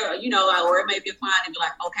in there, or it may be a client and be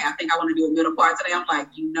like, okay, I think I want to do a middle part today. I'm like,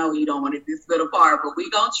 you don't want to do this middle part, but we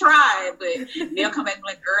gonna try it. But they'll come back and be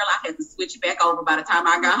like, girl, I had to switch it back over by the time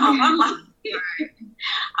I got home.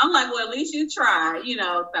 I'm like, well, at least you try,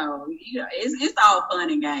 so it's all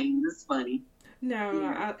fun and games. It's funny.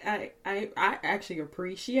 No, I actually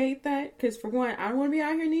appreciate that because for one, I don't want to be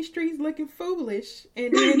out here in these streets looking foolish,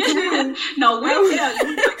 and then two, no, we'll tell you.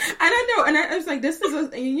 And I know, and I was like, this is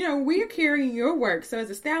we're carrying your work, so as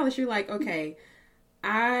a stylist, you're like, okay,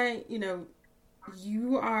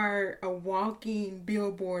 you are a walking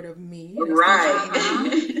billboard of me,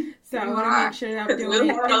 right? So I want to make sure that I'm doing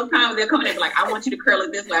it. Those times they're coming in like, I want you to curl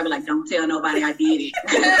it this way. I'll be like, don't tell nobody I did it.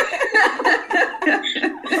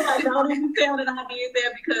 Like, don't even tell that I did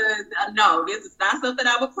that because no, this is not something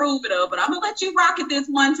I would approve it of. But I'm gonna let you rock it this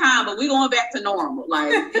one time. But we're going back to normal.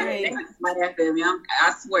 Like, right.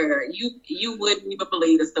 I swear, you wouldn't even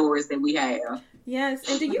believe the stories that we have. Yes,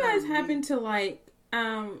 and do you guys happen to like?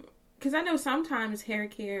 Because I know sometimes hair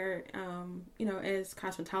care, as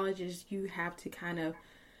cosmetologists, you have to kind of.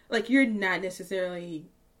 Like, you're not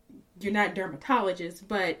dermatologists,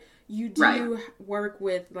 but you do work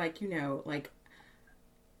with, I know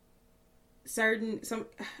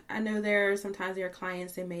sometimes there are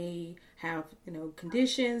clients that may have,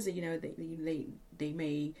 conditions, they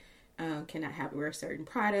may cannot wear certain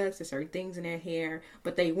products or certain things in their hair,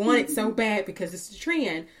 but they want it so bad because it's a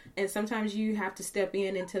trend. And sometimes you have to step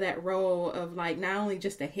into that role of like not only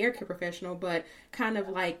just a hair care professional, but kind of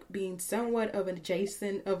like being somewhat of an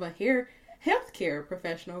adjacent of a healthcare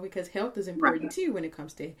professional because health is important too when it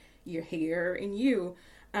comes to your hair and you.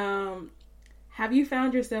 Have you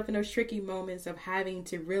found yourself in those tricky moments of having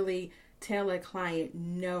to really tell a client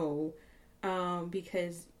no,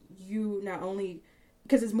 because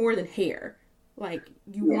it's more than hair, like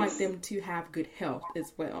you want them to have good health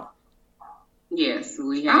as well? Yes,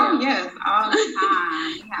 we have. Oh, yes, all the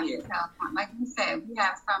time. We have to tell clients. Like you said, we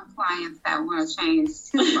have some clients that want to change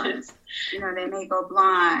too much. They may go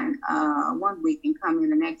blonde one week and come in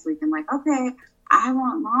the next week and like, okay, I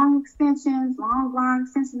want long blonde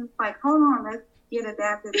extensions. It's like, hold on, let's get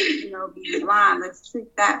adapted to, be blonde. Let's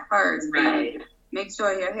treat that first. Right. Make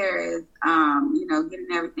sure your hair is, getting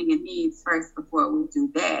everything it needs first before we do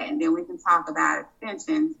that. And then we can talk about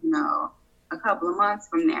extensions, a couple of months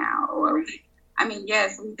from now. Or,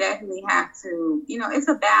 yes, we definitely have to, it's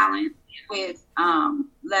a balance with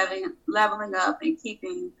leveling up and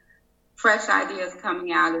keeping fresh ideas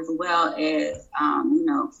coming out as well as,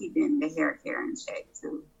 keeping the hair care in shape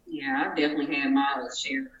too. Yeah, I've definitely had my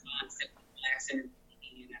share of relaxing, and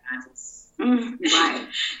I just... Right.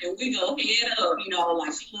 And we go head up,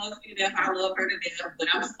 like she loves me to death, I love her to death, but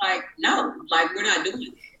I'm just like, no, like we're not doing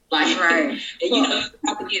it. Like, right. And you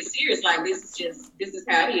have to get serious. Like, this is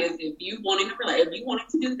how it is. If you wanted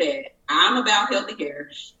to do that, I'm about healthy hair.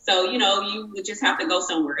 So, you would just have to go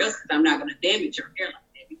somewhere else because I'm not going to damage your hair like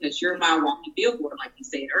that because you're my walking billboard, like you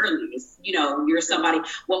said earlier. It's, you're somebody,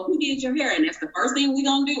 well, who did your hair? And that's the first thing we're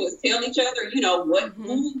going to do is tell each other,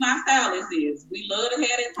 who my stylist is. We love to have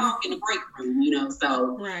that talk in the break room,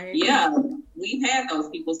 so yeah, we've had those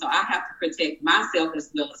people. So I have to protect myself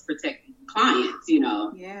as well as protecting clients,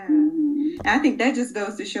 Yeah. I think that just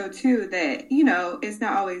goes to show too that, it's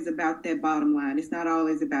not always about that bottom line. It's not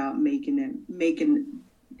always about making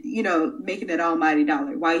making that almighty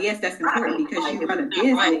dollar. While yes, that's important because you run a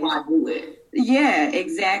business. Why do it? Yeah,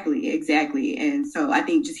 exactly. And so I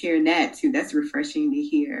think just hearing that too, that's refreshing to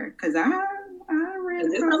hear, because I ran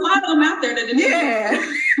there's a lot of them out there that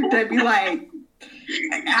that'd be like,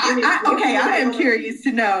 I am curious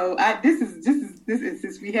to know. This is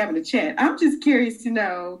since we having a chat. I'm just curious to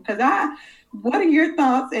know, because what are your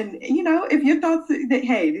thoughts? And if your thoughts that,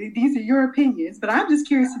 hey, these are your opinions, but I'm just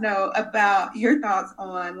curious to know about your thoughts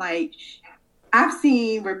on, like, I've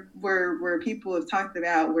seen where people have talked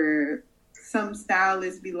about where some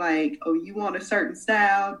stylists be like, oh, you want a certain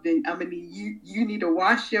style, then I'm gonna need you need to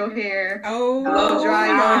wash your hair, blow dry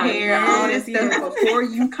your hair, all this stuff before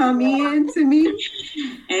you come in to me,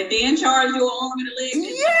 and then charge your arm and a leg.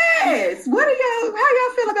 Yes. How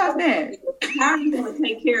y'all feel about that? How are you going to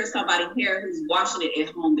take care of somebody's hair who's washing it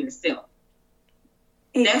at home themselves?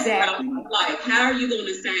 Exactly. That's what I'm like. How are you going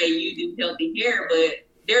to say you do healthy hair, but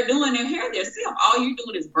they're doing their hair themselves? All you're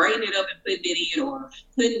doing is braiding it up and putting it in, or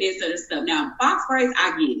putting this other stuff. Now, box braids,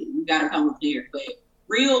 I get it. You got to come with hair, but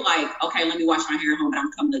real, like, okay, let me wash my hair at home, but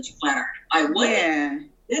I'm coming to let you flat iron. Like, what? Yeah.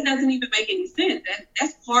 That doesn't even make any sense.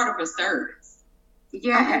 That's part of a service.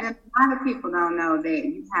 Yeah, okay. And a lot of people don't know that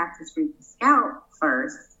you have to treat the scalp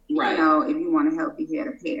first. Right. If you want a healthy head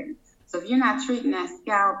of hair. So if you're not treating that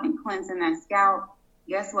scalp and cleansing that scalp,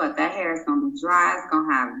 guess what? That hair is going to be dry. It's going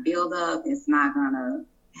to have buildup. It's not going to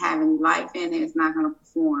have any life in it. It's not going to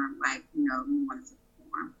perform like, you want it to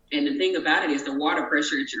perform. And the thing about it is the water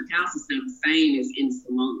pressure at your house is not the same as in the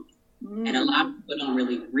salon. Mm-hmm. And a lot of people don't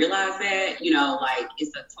really realize that, like,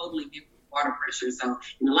 it's a totally different water pressure. So,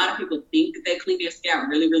 and a lot of people think that they clean their scalp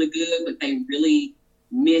really, really good, but they really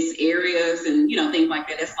miss areas and, things like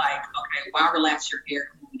that. It's like, okay, why relax your hair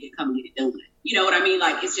when you come and get it done? You know what I mean?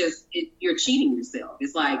 Like, it's just, you're cheating yourself.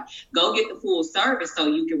 It's like, go get the full service so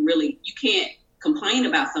you can't complain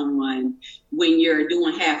about someone when you're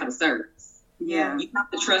doing half of the service. Yeah. You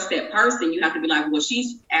have to trust that person. You have to be like, well,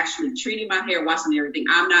 she's actually treating my hair, washing everything.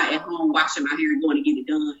 I'm not at home washing my hair and going to get it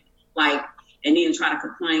done. Like, and then try to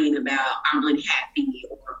complain about I'm unhappy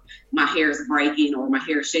or my hair is breaking or my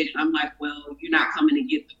hair is shedding. I'm like, well, you're not coming to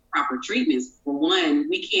get the proper treatments. For one,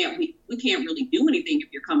 we can't really do anything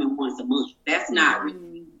if you're coming once a month. That's not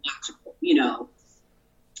really logical,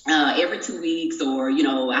 every 2 weeks, or,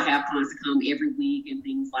 I have clients to come every week and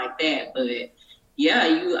things like that. But yeah,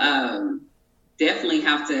 you definitely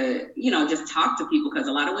have to, just talk to people, because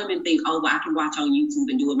a lot of women think, oh, well, I can watch on YouTube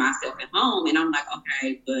and do it myself at home. And I'm like,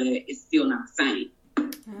 okay, but it's still not the same.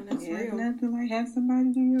 Oh, that's real. Nothing like have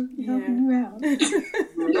somebody helping you out.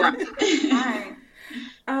 Right.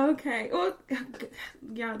 Okay. Well,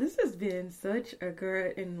 y'all, this has been such a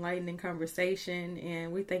good, enlightening conversation,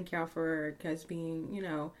 and we thank y'all for just being,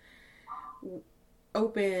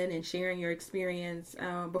 open and sharing your experience.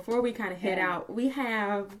 Before we kind of head out, we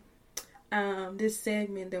have this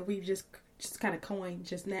segment that we've just kind of coined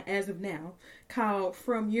just now, as of now, called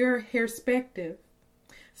From Your Hairspective.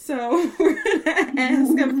 So we're going to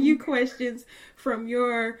ask a few questions from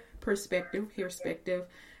your perspective, hairspective.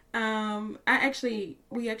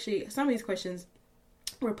 We actually, some of these questions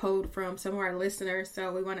were pulled from some of our listeners.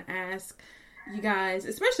 So we want to ask you guys,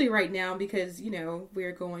 especially right now, because,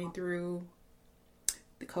 we're going through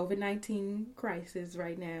the COVID-19 crisis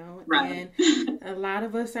right now. Right. And a lot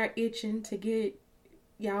of us are itching to get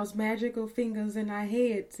y'all's magical fingers in our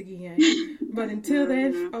heads again. But until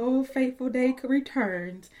that old fateful day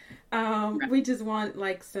returns, we just want we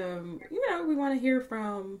want to hear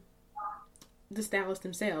from the stylists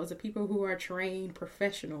themselves, the people who are trained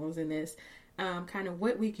professionals in this, kind of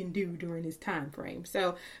what we can do during this time frame.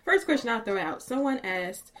 So first question I'll throw out, someone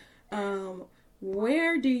asked,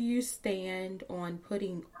 where do you stand on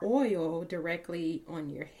putting oil directly on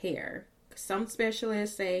your hair? Some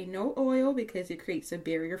specialists say no oil because it creates a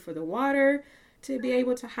barrier for the water to be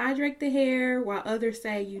able to hydrate the hair, while others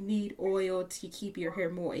say you need oil to keep your hair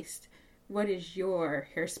moist. What is your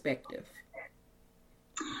hairspective?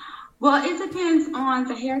 Well, it depends on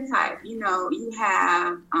the hair type. You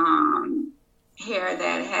have hair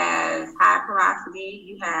that has high porosity.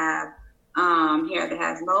 You have hair that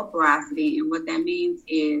has low porosity. And what that means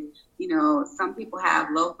is, some people have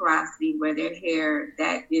low porosity where their hair,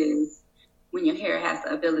 that is when your hair has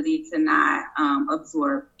the ability to not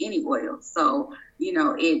absorb any oil. So,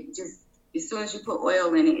 it just, as soon as you put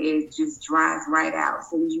oil in it, it just dries right out. As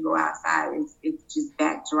soon as you go outside, it's just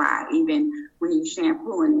back dry. Even when you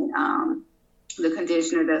shampooing it, the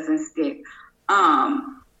conditioner doesn't stick.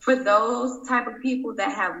 For those type of people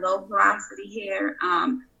that have low porosity hair,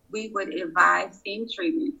 we would advise steam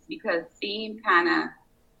treatments, because steam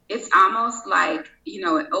it's almost like,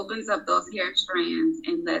 it opens up those hair strands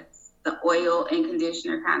and lets the oil and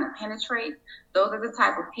conditioner kind of penetrate. Those are the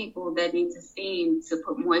type of people that need to steam to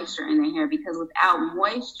put moisture in their hair, because without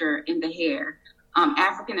moisture in the hair,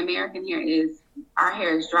 African American our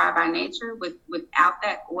hair is dry by nature. Without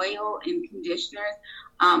that oil and conditioners,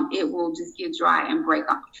 it will just get dry and break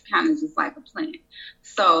off, kind of just like a plant.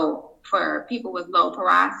 So for people with low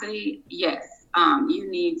porosity, yes, you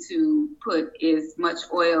need to put as much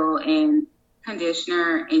oil and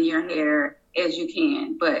conditioner in your hair as you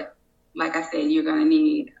can. But like I said, you're going to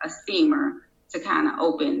need a steamer to kind of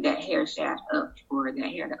open that hair shaft up for that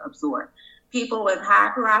hair to absorb. People with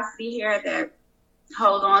high porosity hair that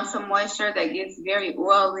hold on to moisture, that gets very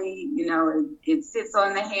oily, it sits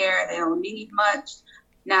on the hair, they don't need much,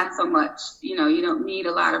 not so much. You don't need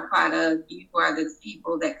a lot of product. You are the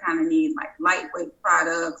people that kind of need like lightweight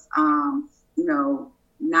products,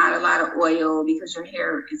 not a lot of oil, because your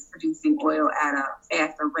hair is producing oil at a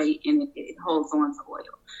faster rate and it holds on to oil.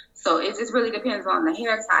 So it just really depends on the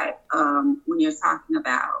hair type when you're talking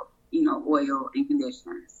about, oil and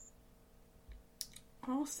conditioners.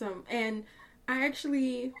 Awesome. And I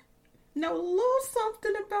actually know a little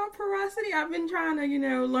something about porosity. I've been trying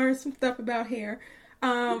to, learn some stuff about hair.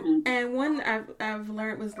 And one I've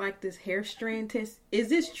learned was like this hair strand test. Is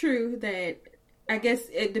this true that, I guess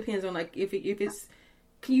it depends on like if it's,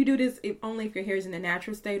 can you do this only if your hair is in a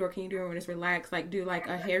natural state, or can you do it when it's relaxed? Like do like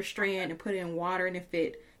a hair strand and put it in water, and if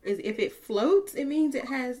it floats, it means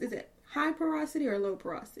is it high porosity or low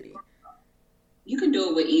porosity? You can do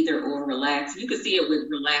it with either or relaxed. You can see it with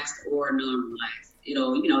relaxed or non-relaxed.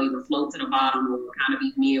 It'll, either float to the bottom or kind of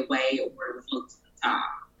be midway, or it'll float to the top.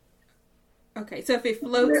 Okay, so if it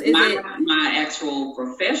floats, my actual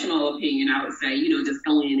professional opinion, I would say, just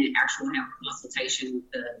go in and actually have a consultation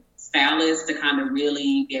with the stylist to kind of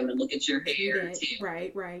really be able to look at your hair.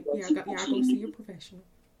 Right. Yeah, I go see your professional.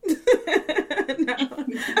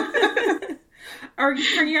 Are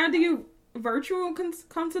you do virtual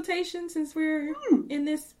consultations since we're in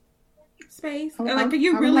this space? Can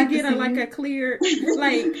you really get a clear,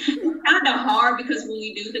 like... Kind of hard, because when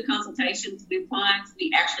we do the consultations with clients,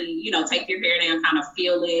 we actually, take your hair down, kind of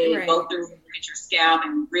feel it, right, go through, look at your scalp,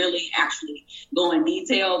 and really actually go in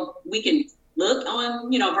detail. We can look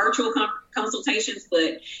on, virtual consultations,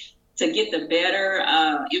 but to get the better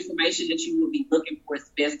information that you would be looking for, it's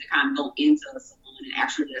best to kind of go into a salon and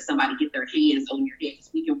actually let somebody get their hands on your hair, because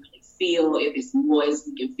we can really feel if it's moist,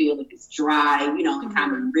 we can feel if it's dry, to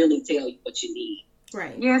kind of really tell you what you need.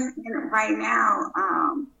 Right. Yes, and right now,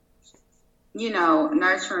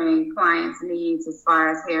 nurturing clients' needs as far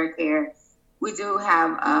as hair care, we do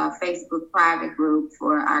have a Facebook private group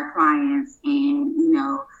for our clients, and,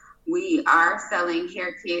 we are selling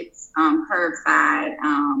hair kits curbside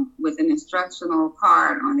with an instructional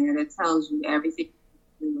card on there that tells you everything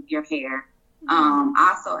to do with your hair.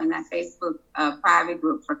 Also in that Facebook private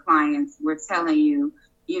group for clients, we're telling you,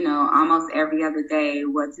 almost every other day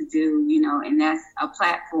what to do, and that's a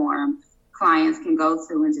platform clients can go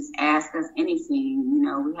to and just ask us anything.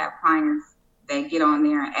 We have clients that get on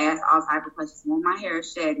there and ask all types of questions. Well, my hair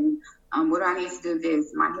is shedding. What do I need to do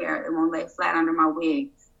this? My hair, it won't lay flat under my wig.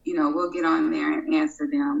 We'll get on there and answer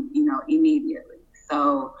them, immediately.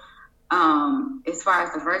 So as far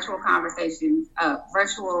as the virtual conversations,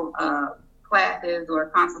 virtual classes or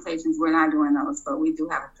consultations, we're not doing those, but we do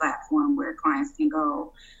have a platform where clients can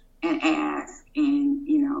go and ask, and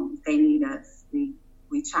if they need us, we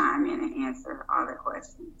chime in and answer all their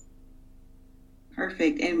questions.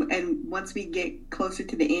 Perfect. And once we get closer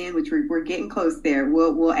to the end, which we're getting close there,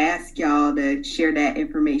 we'll ask y'all to share that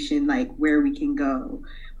information, like where we can go,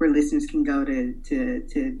 where listeners can go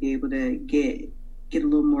to be able to get a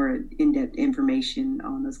little more in-depth information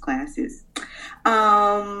on those classes.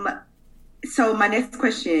 So my next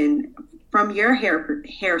question, from your hair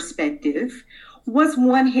perspective, what's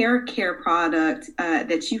one hair care product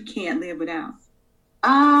that you can't live without?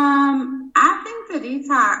 I think the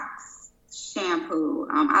detox shampoo.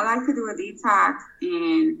 I like to do a detox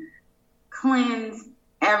and cleanse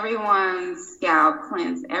everyone's scalp,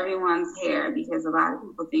 cleanse everyone's hair, because a lot of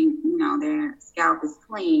people think, their scalp is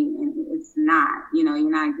clean, and it's not. You're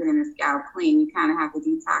not getting the scalp clean. You kind of have to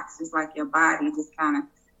detox just like your body, just kind of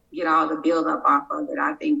get all the buildup off of it.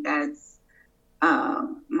 I think that's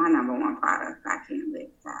my number one product I can't live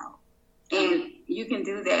without. And you can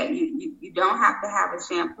do that. You don't have to have a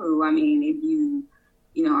shampoo. I mean, if you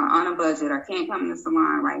are on a budget or can't come to the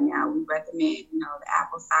salon right now, we recommend, the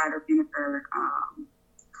apple cider vinegar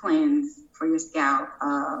cleanse for your scalp.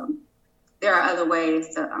 There are other ways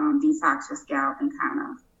to detox your scalp and kind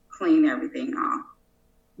of clean everything off.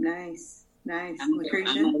 Nice. Nice. I'm gonna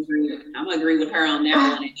agree with her on that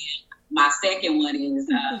one. And my second one is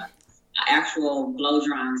an actual blow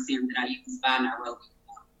drying serum that I use by Nairobi.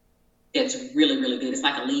 That's really, really good. It's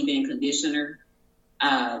like a leave-in conditioner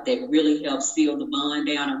that really helps seal the bond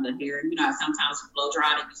down of the hair. You know, sometimes with blow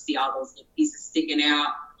drying, you see all those little pieces sticking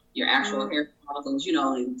out, your actual hair follicles, you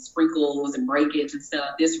know, and sprinkles and breakage and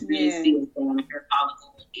stuff. This really seals down the hair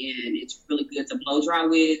follicle, and it's really good to blow dry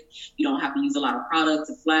with. You don't have to use a lot of product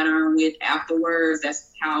to flat iron with afterwards.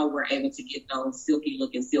 That's how we're able to get those silky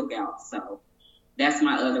looking silk out. So that's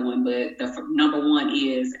my other one. But the number one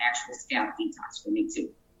is actual scalp detox for me too.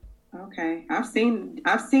 Okay, I've seen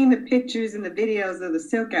the pictures and the videos of the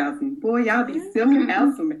silk outs, and boy, y'all be silking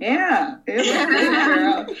out some hair. It was good,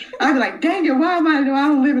 girl. I'd be like, dang it, why am I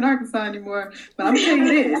don't live in Arkansas anymore? But I'm telling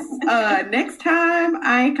you this, next time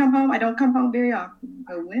I come home, I don't come home very often,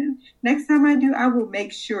 but next time I do, I will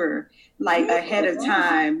make sure, like ahead of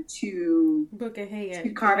time, to book ahead,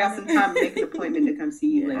 to carve out some time and make an appointment to come see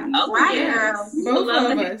you. Ladies. Oh, right, girl. Both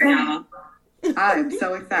of us. I'm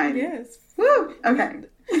so excited. Yes. Woo. Okay.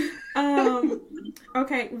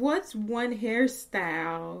 Okay, what's one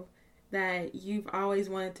hairstyle that you've always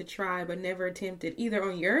wanted to try but never attempted, either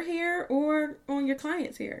on your hair or on your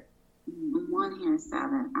client's hair? One hairstyle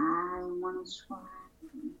that I want to try.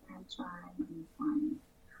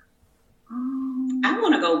 I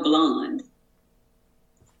want to go blonde.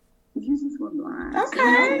 You just go blonde.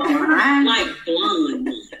 Okay. Like blonde.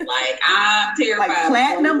 Like I'm terrified. Like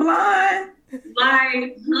platinum blonde?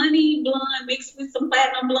 Like honey blonde mixed with some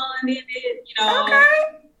platinum blonde in it, you know. Okay.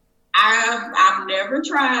 I've never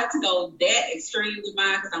tried to go that extreme with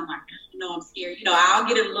mine because I'm like, you know, I'm scared. You know, I'll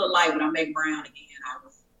get it a little light when I make brown again. I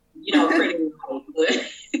was, you know, pretty light, but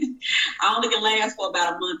I only can last for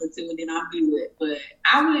about a month or two and then I'll do it. But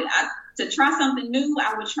to try something new,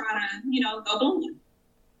 I would try to, you know, go blonde.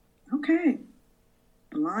 Okay.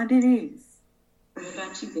 Blonde it is. What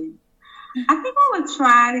about you, then? I think I would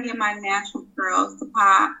try to get my natural curls to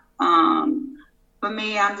pop. For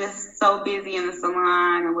me, I'm just so busy in the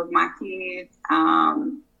salon and with my kids.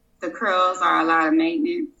 The curls are a lot of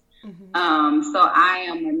maintenance. So I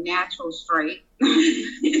am a natural straight,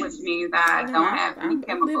 which means I don't have any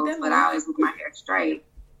chemicals, but I always with my hair straight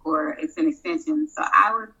or it's an extension. So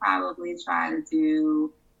I would probably try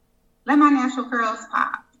to let my natural curls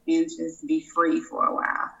pop and just be free for a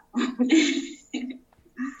while.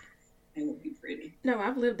 It would be pretty. No,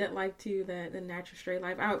 I've lived that life too, the natural straight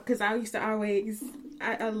life. Because I used to always,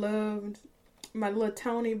 I loved my little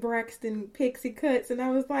Toni Braxton pixie cuts, and I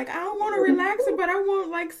was like, I don't want to relax it, but I want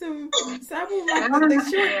like so I want like the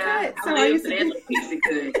short cut. So I used to do pixie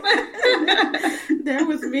cut. That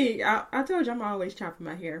was me. I told you I'm always chopping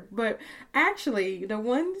my hair, but actually the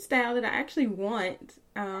one style that I actually want,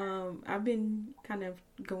 I've been kind of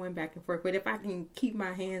going back and forth. But if I can keep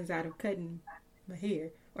my hands out of cutting my hair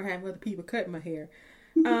or have other people cut my hair,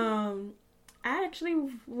 I actually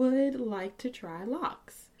would like to try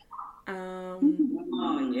locks. Oh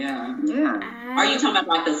yeah. Are you talking about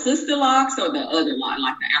like the sister locks or the other lock,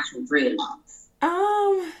 like the actual dreadlocks?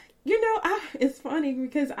 You know, it's funny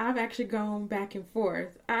because I've actually gone back and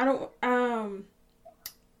forth.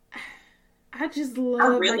 I just love.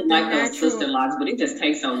 I really like those sister locks, but it just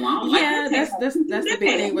takes so long. Yeah, that's the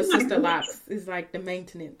big thing with sister locks is like the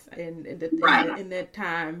maintenance and in that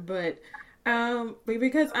time. But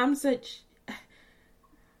because I'm such,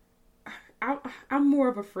 I'm more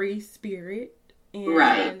of a free spirit,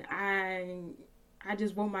 and I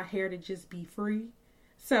just want my hair to just be free.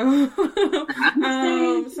 So,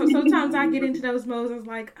 so sometimes I get into those modes. I was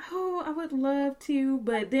like, oh, I would love to,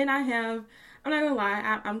 but then I'm not gonna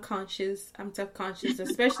lie, I'm conscious. I'm self-conscious,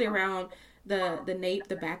 especially around the nape,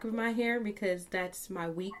 the back of my hair, because that's my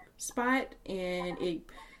weak spot, and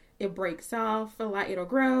it breaks off a lot. It'll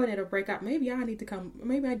grow and it'll break out. Maybe I need to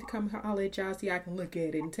come holler at y'all, see I can look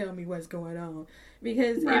at it and tell me what's going on,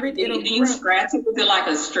 because it'll grow. You scratch it with like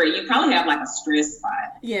a straight. You probably have like a stress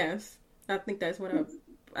spot. Yes, I think that's what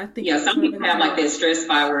I think. Yeah, some people have like that stress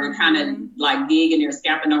spot where it kind of like dig in their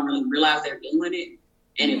scalp and don't really realize they're doing it.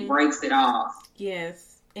 And it breaks it off.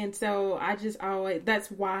 Yes. And so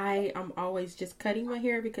that's why I'm always just cutting my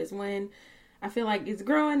hair, because when I feel like it's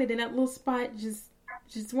growing and then that little spot just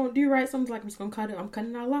won't do right, so I'm like, I'm just going to cut it. I'm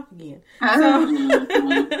cutting it all off again. So,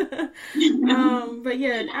 but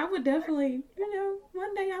yeah, I would definitely,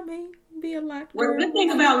 one day I may be a lock. Well, the good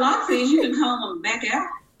thing about locks is you can comb them back out.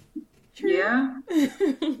 True. Yeah.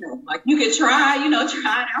 Like you could try it out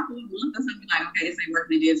for a month or something. Like, okay, this ain't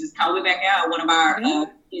working. Just comb it back out. One of our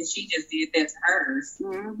kids, she just did that to hers.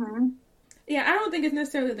 Mm-hmm. Yeah, I don't think it's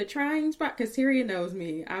necessarily the trying spot because Tyria knows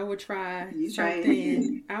me. I would try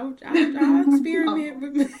something. I'll experiment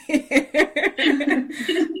with my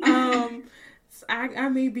I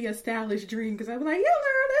may be a stylish dream because I'll be like, yeah,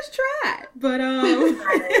 Laura, let's try it. But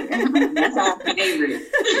that's our favorite.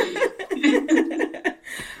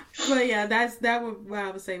 But yeah, that would what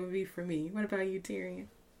I would say would be for me. What about you, Tyrion?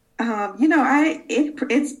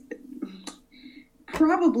 It's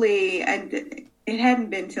probably it hadn't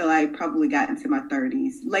been till I probably got into my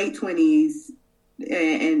 30s, late 20s,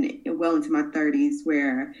 and well into my 30s,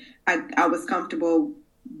 where I was comfortable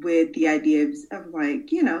with the idea of like,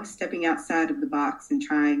 stepping outside of the box and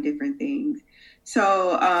trying different things.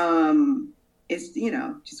 So it's,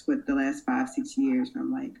 just with the last 5-6 years where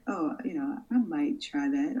I'm like, oh, I might try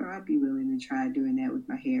that, or I'd be willing to try doing that with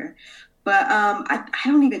my hair. But I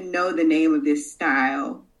don't even know the name of this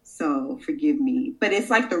style, so forgive me. But it's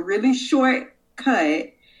like the really short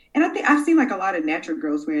cut. And I think I've seen like a lot of natural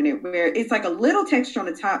girls wearing it, where it's like a little texture on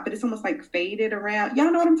the top, but it's almost like faded around.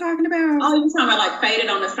 Y'all know what I'm talking about? Oh, you're talking about like faded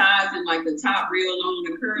on the sides and like the top real long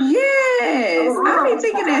and curly? Yes. I be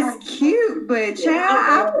thinking that's cute, but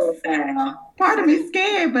child, part of me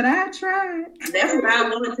scared, but I tried. That's what I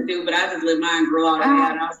wanted to do, but I just let mine grow out.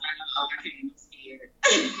 And I was like, oh, I can't.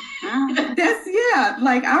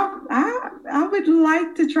 Like I would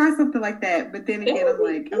like to try something like that, but then again, I'm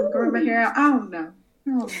like, I'm growing my hair out. I don't know.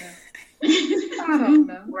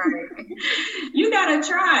 Right. You gotta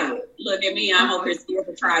try it. Look at me, I'm over here scared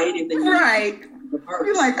to try anything. Right.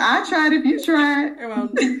 You're like, I tried if you tried. Well,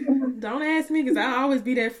 don't ask me because I'll always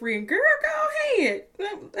be that friend. Girl, go ahead.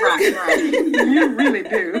 Right. You really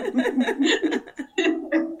do.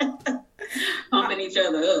 Pumping each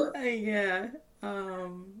other up. Yeah.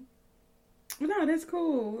 No, that's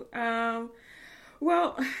cool.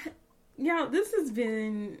 Well, y'all, this has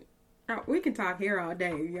been. We can talk here all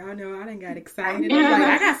day. Y'all know I done got excited.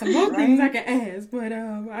 Yeah. I got some more things I can ask, but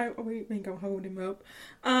we ain't gonna hold him up.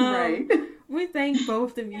 Right. We thank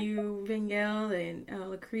both of you, Vanielle and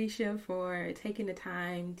Lucretia, for taking the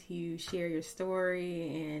time to share your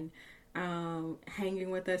story and hanging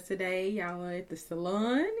with us today. Y'all were at the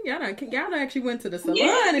salon. Y'all actually went to the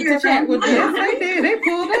salon and to chat with us. They did. They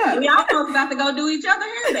pulled up. Y'all folks about to go do each other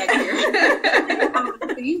hair back here.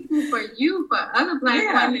 for other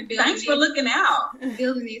Black women. Thanks for looking out.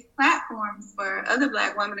 Building these platforms for other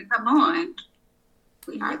Black women to come on.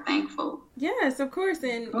 We are thankful. Yes, of course.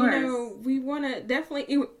 And, we want to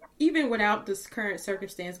definitely, even without this current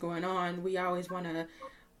circumstance going on, we always want to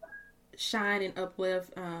shine and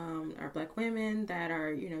uplift our Black women that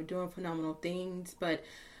are, doing phenomenal things. But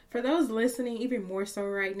for those listening, even more so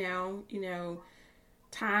right now,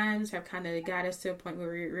 times have kind of got us to a point where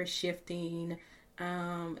we're shifting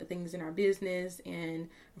things in our business, and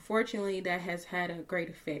unfortunately that has had a great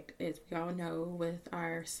effect, as we all know, with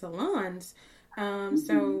our salons.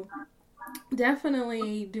 So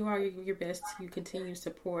definitely do all your best to continue to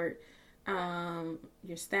support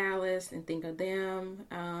your stylist and think of them.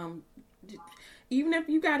 Even if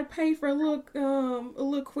you got to pay for a little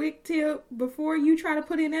quick tip before you try to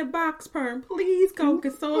put in that box perm, please go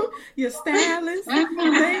consult your stylist.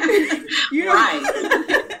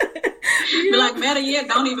 Be like, better yet,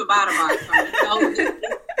 don't even buy the box perm.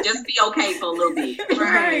 Just be okay for a little bit.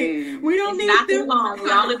 Right. We don't need not them. Too long. We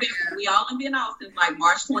all have been in Austin like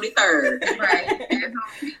March 23rd. Right.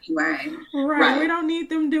 Right. We don't need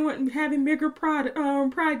them having bigger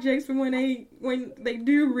projects for when they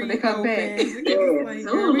do reopen. When they come back. Yes.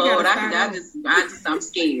 Lord, I'm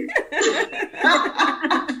scared.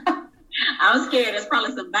 I'm scared. There's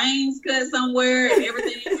probably some veins cut somewhere and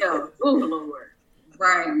everything else. Oh Lord.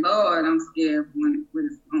 Right, Lord, I'm scared when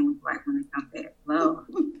it's only Black when they come back. Lord.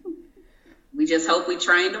 We just hope we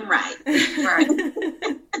trained them right. Right.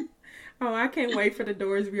 Oh, I can't wait for the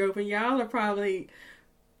doors to reopen. Y'all are probably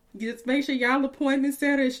just make sure y'all appointment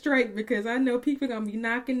set is straight, because I know people are gonna be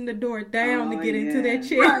knocking the door down to get into that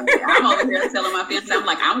chair. Right. I'm over here telling my fiance, I'm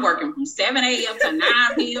like, I'm working from 7 a.m. to 9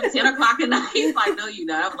 p.m., 10 o'clock at night. He's like, no, you're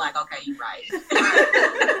not. I'm like, okay, you're right.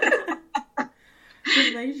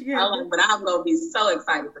 But I'm gonna be so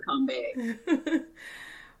excited to come back.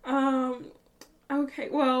 Okay,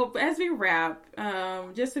 well, as we wrap,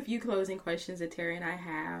 just a few closing questions that Terry and I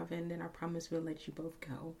have, and then I promise we'll let you both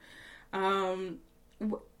go.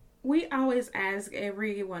 We always ask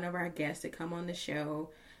every one of our guests to come on the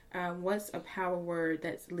show, what's a power word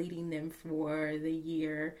that's leading them for the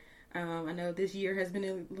year? I know this year has been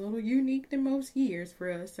a little unique than most years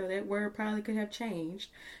for us, so that word probably could have changed.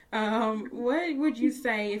 What would you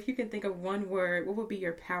say, if you can think of one word, what would be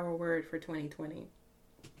your power word for 2020?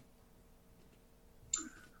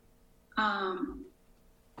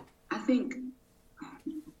 I think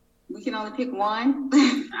we can only pick one.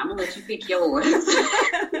 I'm gonna let you pick yours.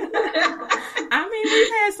 I mean,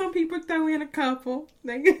 we've had some people throw in a couple,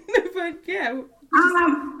 but yeah.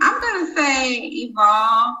 I'm gonna say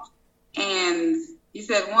Evolve, and you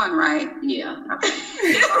said one, right? Yeah. Okay.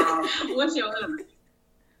 Evolve. What's your other?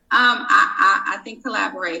 I think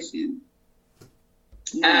collaboration.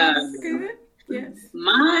 Good. Yes.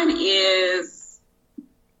 Mine is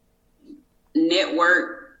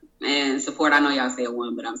network and support. I know y'all said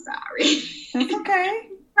one, but I'm sorry. That's okay.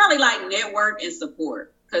 Probably like network and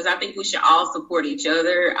support, because I think we should all support each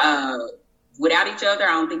other. Without each other,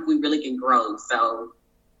 I don't think we really can grow. So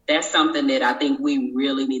that's something that I think we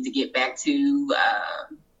really need to get back to,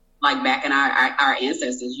 like back in our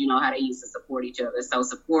ancestors, you know, how they used to support each other. So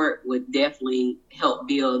support would definitely help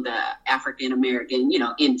build the African American, you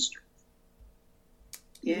know, industry.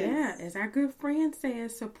 Yes. Yeah, as our good friend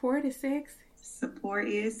says, support is sexy. Support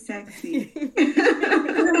is sexy.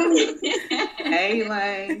 Hey,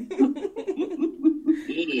 Lane.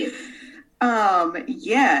 Yes.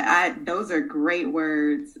 Yeah, those are great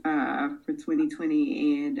words for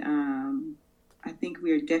 2020, and I think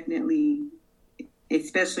we are definitely,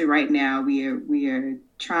 especially right now, we are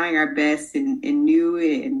trying our best in new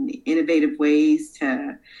and innovative ways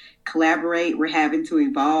to collaborate. We're having to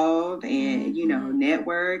evolve and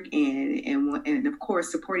network and of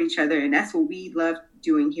course support each other, and that's what we love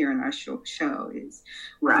doing here on our show is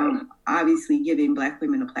obviously giving Black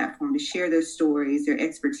women a platform to share their stories, their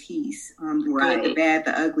expertise, the good, the bad,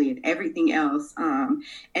 the ugly, and everything else, and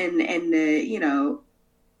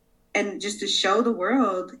just to show the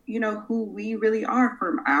world, you know, who we really are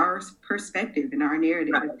from our perspective and our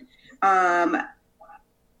narrative.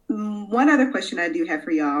 One other question I do have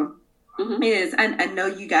for y'all is, I know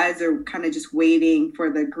you guys are kind of just waiting for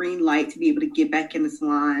the green light to be able to get back in the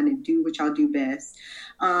salon and do what y'all do best.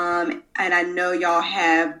 And I know y'all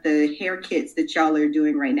have the hair kits that y'all are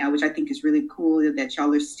doing right now, which I think is really cool, that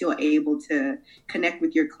y'all are still able to connect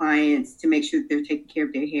with your clients to make sure that they're taking care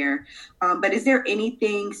of their hair. But is there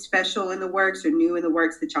anything special in the works or new in the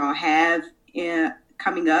works that y'all have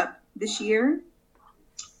coming up this year?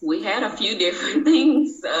 We had a few different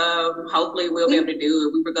things. Hopefully we'll be able to do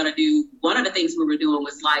it. We were going to do, one of the things we were doing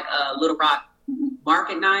was like a Little Rock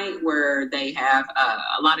market night, where they have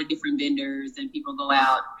a lot of different vendors and people go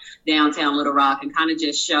out downtown Little Rock and kind of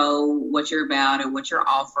just show what you're about and what you're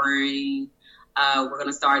offering. We're going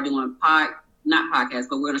to start doing not podcasts,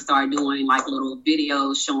 but we're going to start doing like little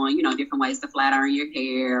videos showing, you know, different ways to flat iron your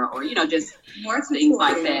hair, or, you know, just more things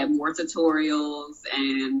like that, more tutorials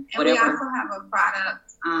and whatever. We also have a product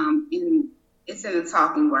it's in the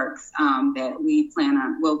talking works that we plan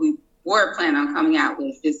on, we were planning on coming out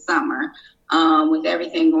with this summer. With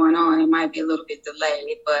everything going on, it might be a little bit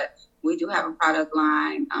delayed, but we do have a product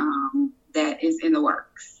line that is in the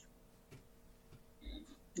works.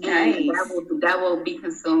 Nice. That will be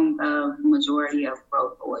consumed of the majority of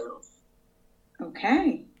rose oils.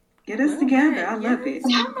 Okay. Get us together. I love it.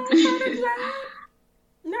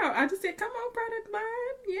 No, I just said, come on, product line.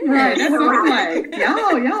 Yeah. Right, that's what I'm like.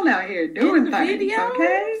 Y'all out here doing things, videos,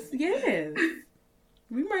 okay? Yes.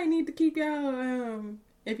 We might need to keep y'all,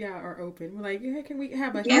 if y'all are open. We're like, hey, can we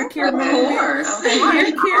have a hair care moment? Of course. A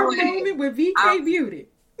hair care moment with VK Beauty.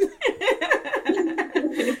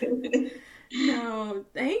 No,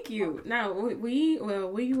 thank you. No, we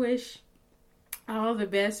wish all the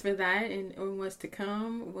best for that and what's to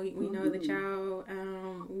come. We know that y'all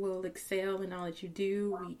will excel in all that you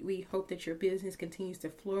do. We hope that your business continues to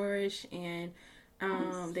flourish and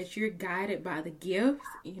that you're guided by the gifts.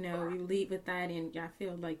 You know, you lead with that, and I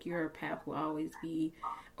feel like your path will always be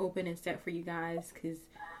open and set for you guys, because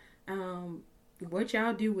what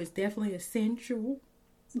y'all do is definitely essential.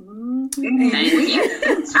 Thank you. I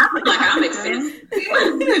feel like I'm essential.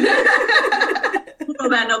 I don't know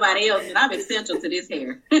about nobody else, but I'm essential to this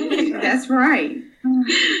hair. That's right.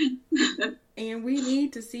 And we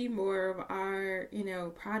need to see more of our, you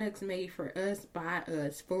know, products made for us, by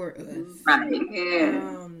us, for us. Right.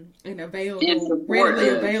 Yeah. And readily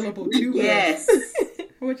available to us.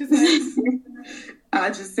 What you say? I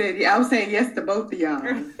just said, I was saying yes to both of y'all.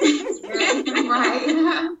 Right.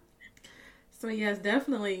 So yes,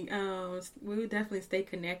 definitely, we would definitely stay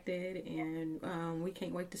connected, and we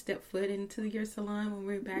can't wait to step foot into your salon when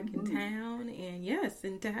we're back in town. And yes,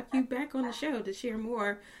 and to have you back on the show to share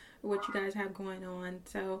more of what you guys have going on.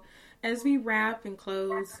 So as we wrap and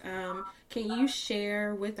close, can you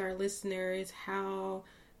share with our listeners how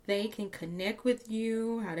they can connect with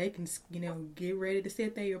you, how they can, you know, get ready to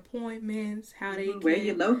set their appointments, how they can, where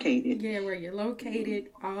you're located. Yeah, where you're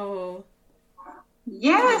located, all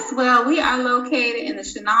Yes, well, we are located in the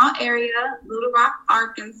Chenal area, Little Rock,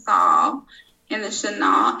 Arkansas, in the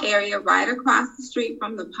Chenal area, right across the street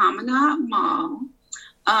from the Promenade Mall.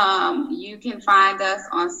 You can find us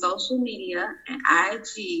on social media at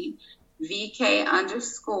IG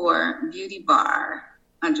VK_Beauty Bar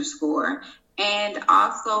 _ and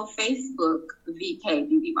also Facebook VK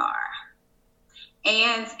Beauty Bar.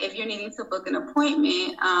 And if you're needing to book an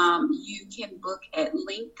appointment, you can book at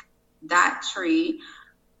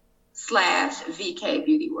link.tree/VK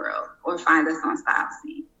Beauty World or find us on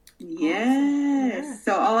StyleSeat. Yes.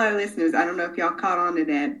 So all our listeners, I don't know if y'all caught on to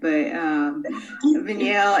that, but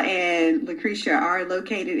Venielle and Lucretia are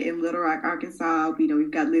located in Little Rock, Arkansas.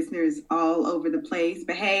 We've got listeners all over the place.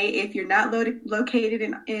 But hey, if you're not located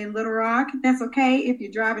in Little Rock, that's okay. If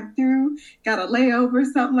you're driving through, got a layover,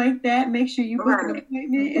 something like that, make sure you book an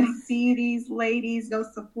appointment and see these ladies. Go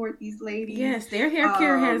support these ladies. Yes, their hair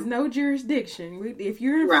care has no jurisdiction. If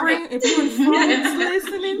you're in France,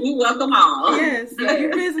 listening, we welcome all. Yes, if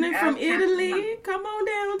you're visiting from Italy, come on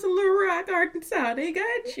down to Little Rock, Arkansas. They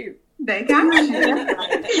got you. They got you.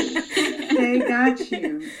 They got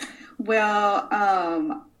you. Well,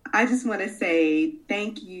 I just want to say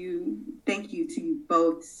thank you to you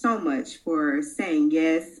both so much for saying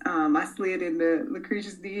yes. I slid into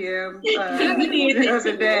Lucretia's DM the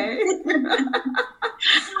other day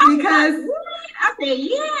because I said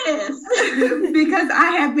yes. Because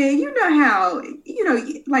I have been, how,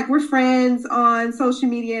 like we're friends on social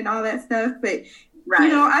media and all that stuff, but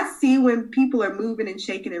I see when people are moving and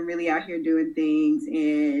shaking and really out here doing things,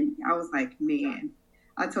 and I was like, man,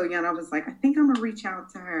 I told Yana, I was like, I think I'm gonna reach out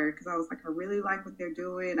to her because I was like, I really like what they're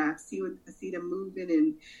doing. I see them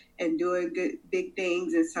moving and doing good big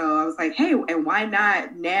things, and so I was like, hey, and why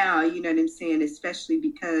not now? You know what I'm saying? Especially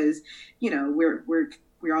because we're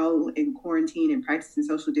all in quarantine and practicing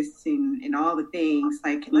social distancing and all the things.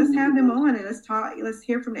 Like, let's have them on and let's talk. Let's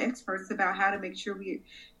hear from the experts about how to make sure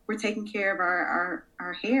we're taking care of our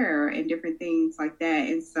hair and different things like that.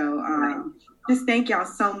 And so just thank y'all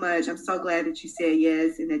so much. I'm so glad that you said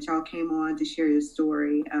yes and that y'all came on to share your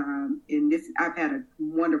story. And I've had a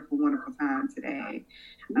wonderful, wonderful time today.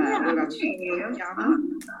 What about you?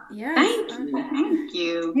 Yes. Thank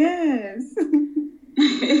you. Yes.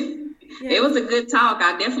 It was a good talk.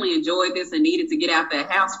 I definitely enjoyed this and needed to get out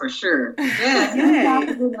that house for sure. Yes, get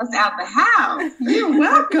us out the house. You're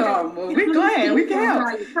welcome. Well, we're glad we can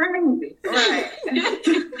help. Crazy. Right.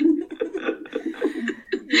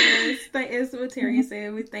 Yes, as what Terry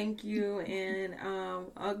said, we thank you. And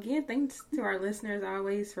again, thanks to our listeners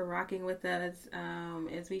always for rocking with us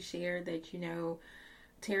as we shared that,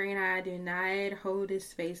 Terry and I do not hold this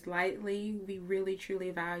space lightly. We really,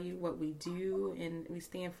 truly value what we do, and we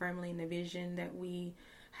stand firmly in the vision that we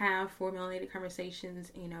have for Melanated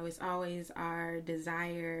Conversations. It's always our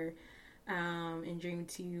desire and dream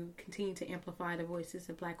to continue to amplify the voices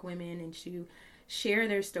of Black women and to share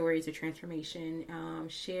their stories of transformation,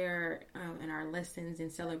 share in our lessons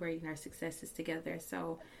and celebrating our successes together.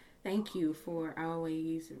 So thank you for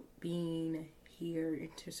always being here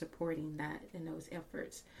to supporting that and those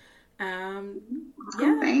efforts. Thank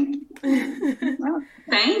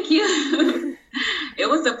you. It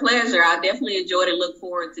was a pleasure. I definitely enjoyed it. Look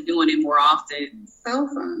forward to doing it more often. So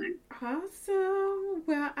fun. Awesome.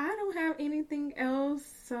 Well, I don't have anything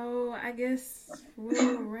else, so I guess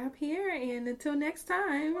we'll wrap here, and until next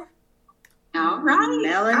time. All right.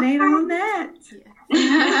 Melanate on that.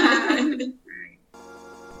 Yeah.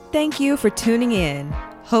 Thank you for tuning in.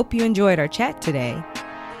 Hope you enjoyed our chat today.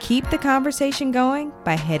 Keep the conversation going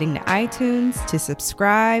by heading to iTunes to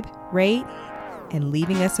subscribe, rate, and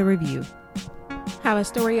leaving us a review. Have a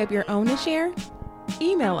story of your own to share?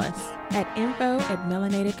 Email us at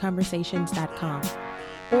info@melanatedconversations.com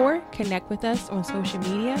or connect with us on social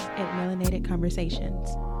media at Melanated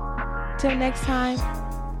Conversations. Till next time,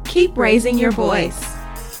 keep raising your voice.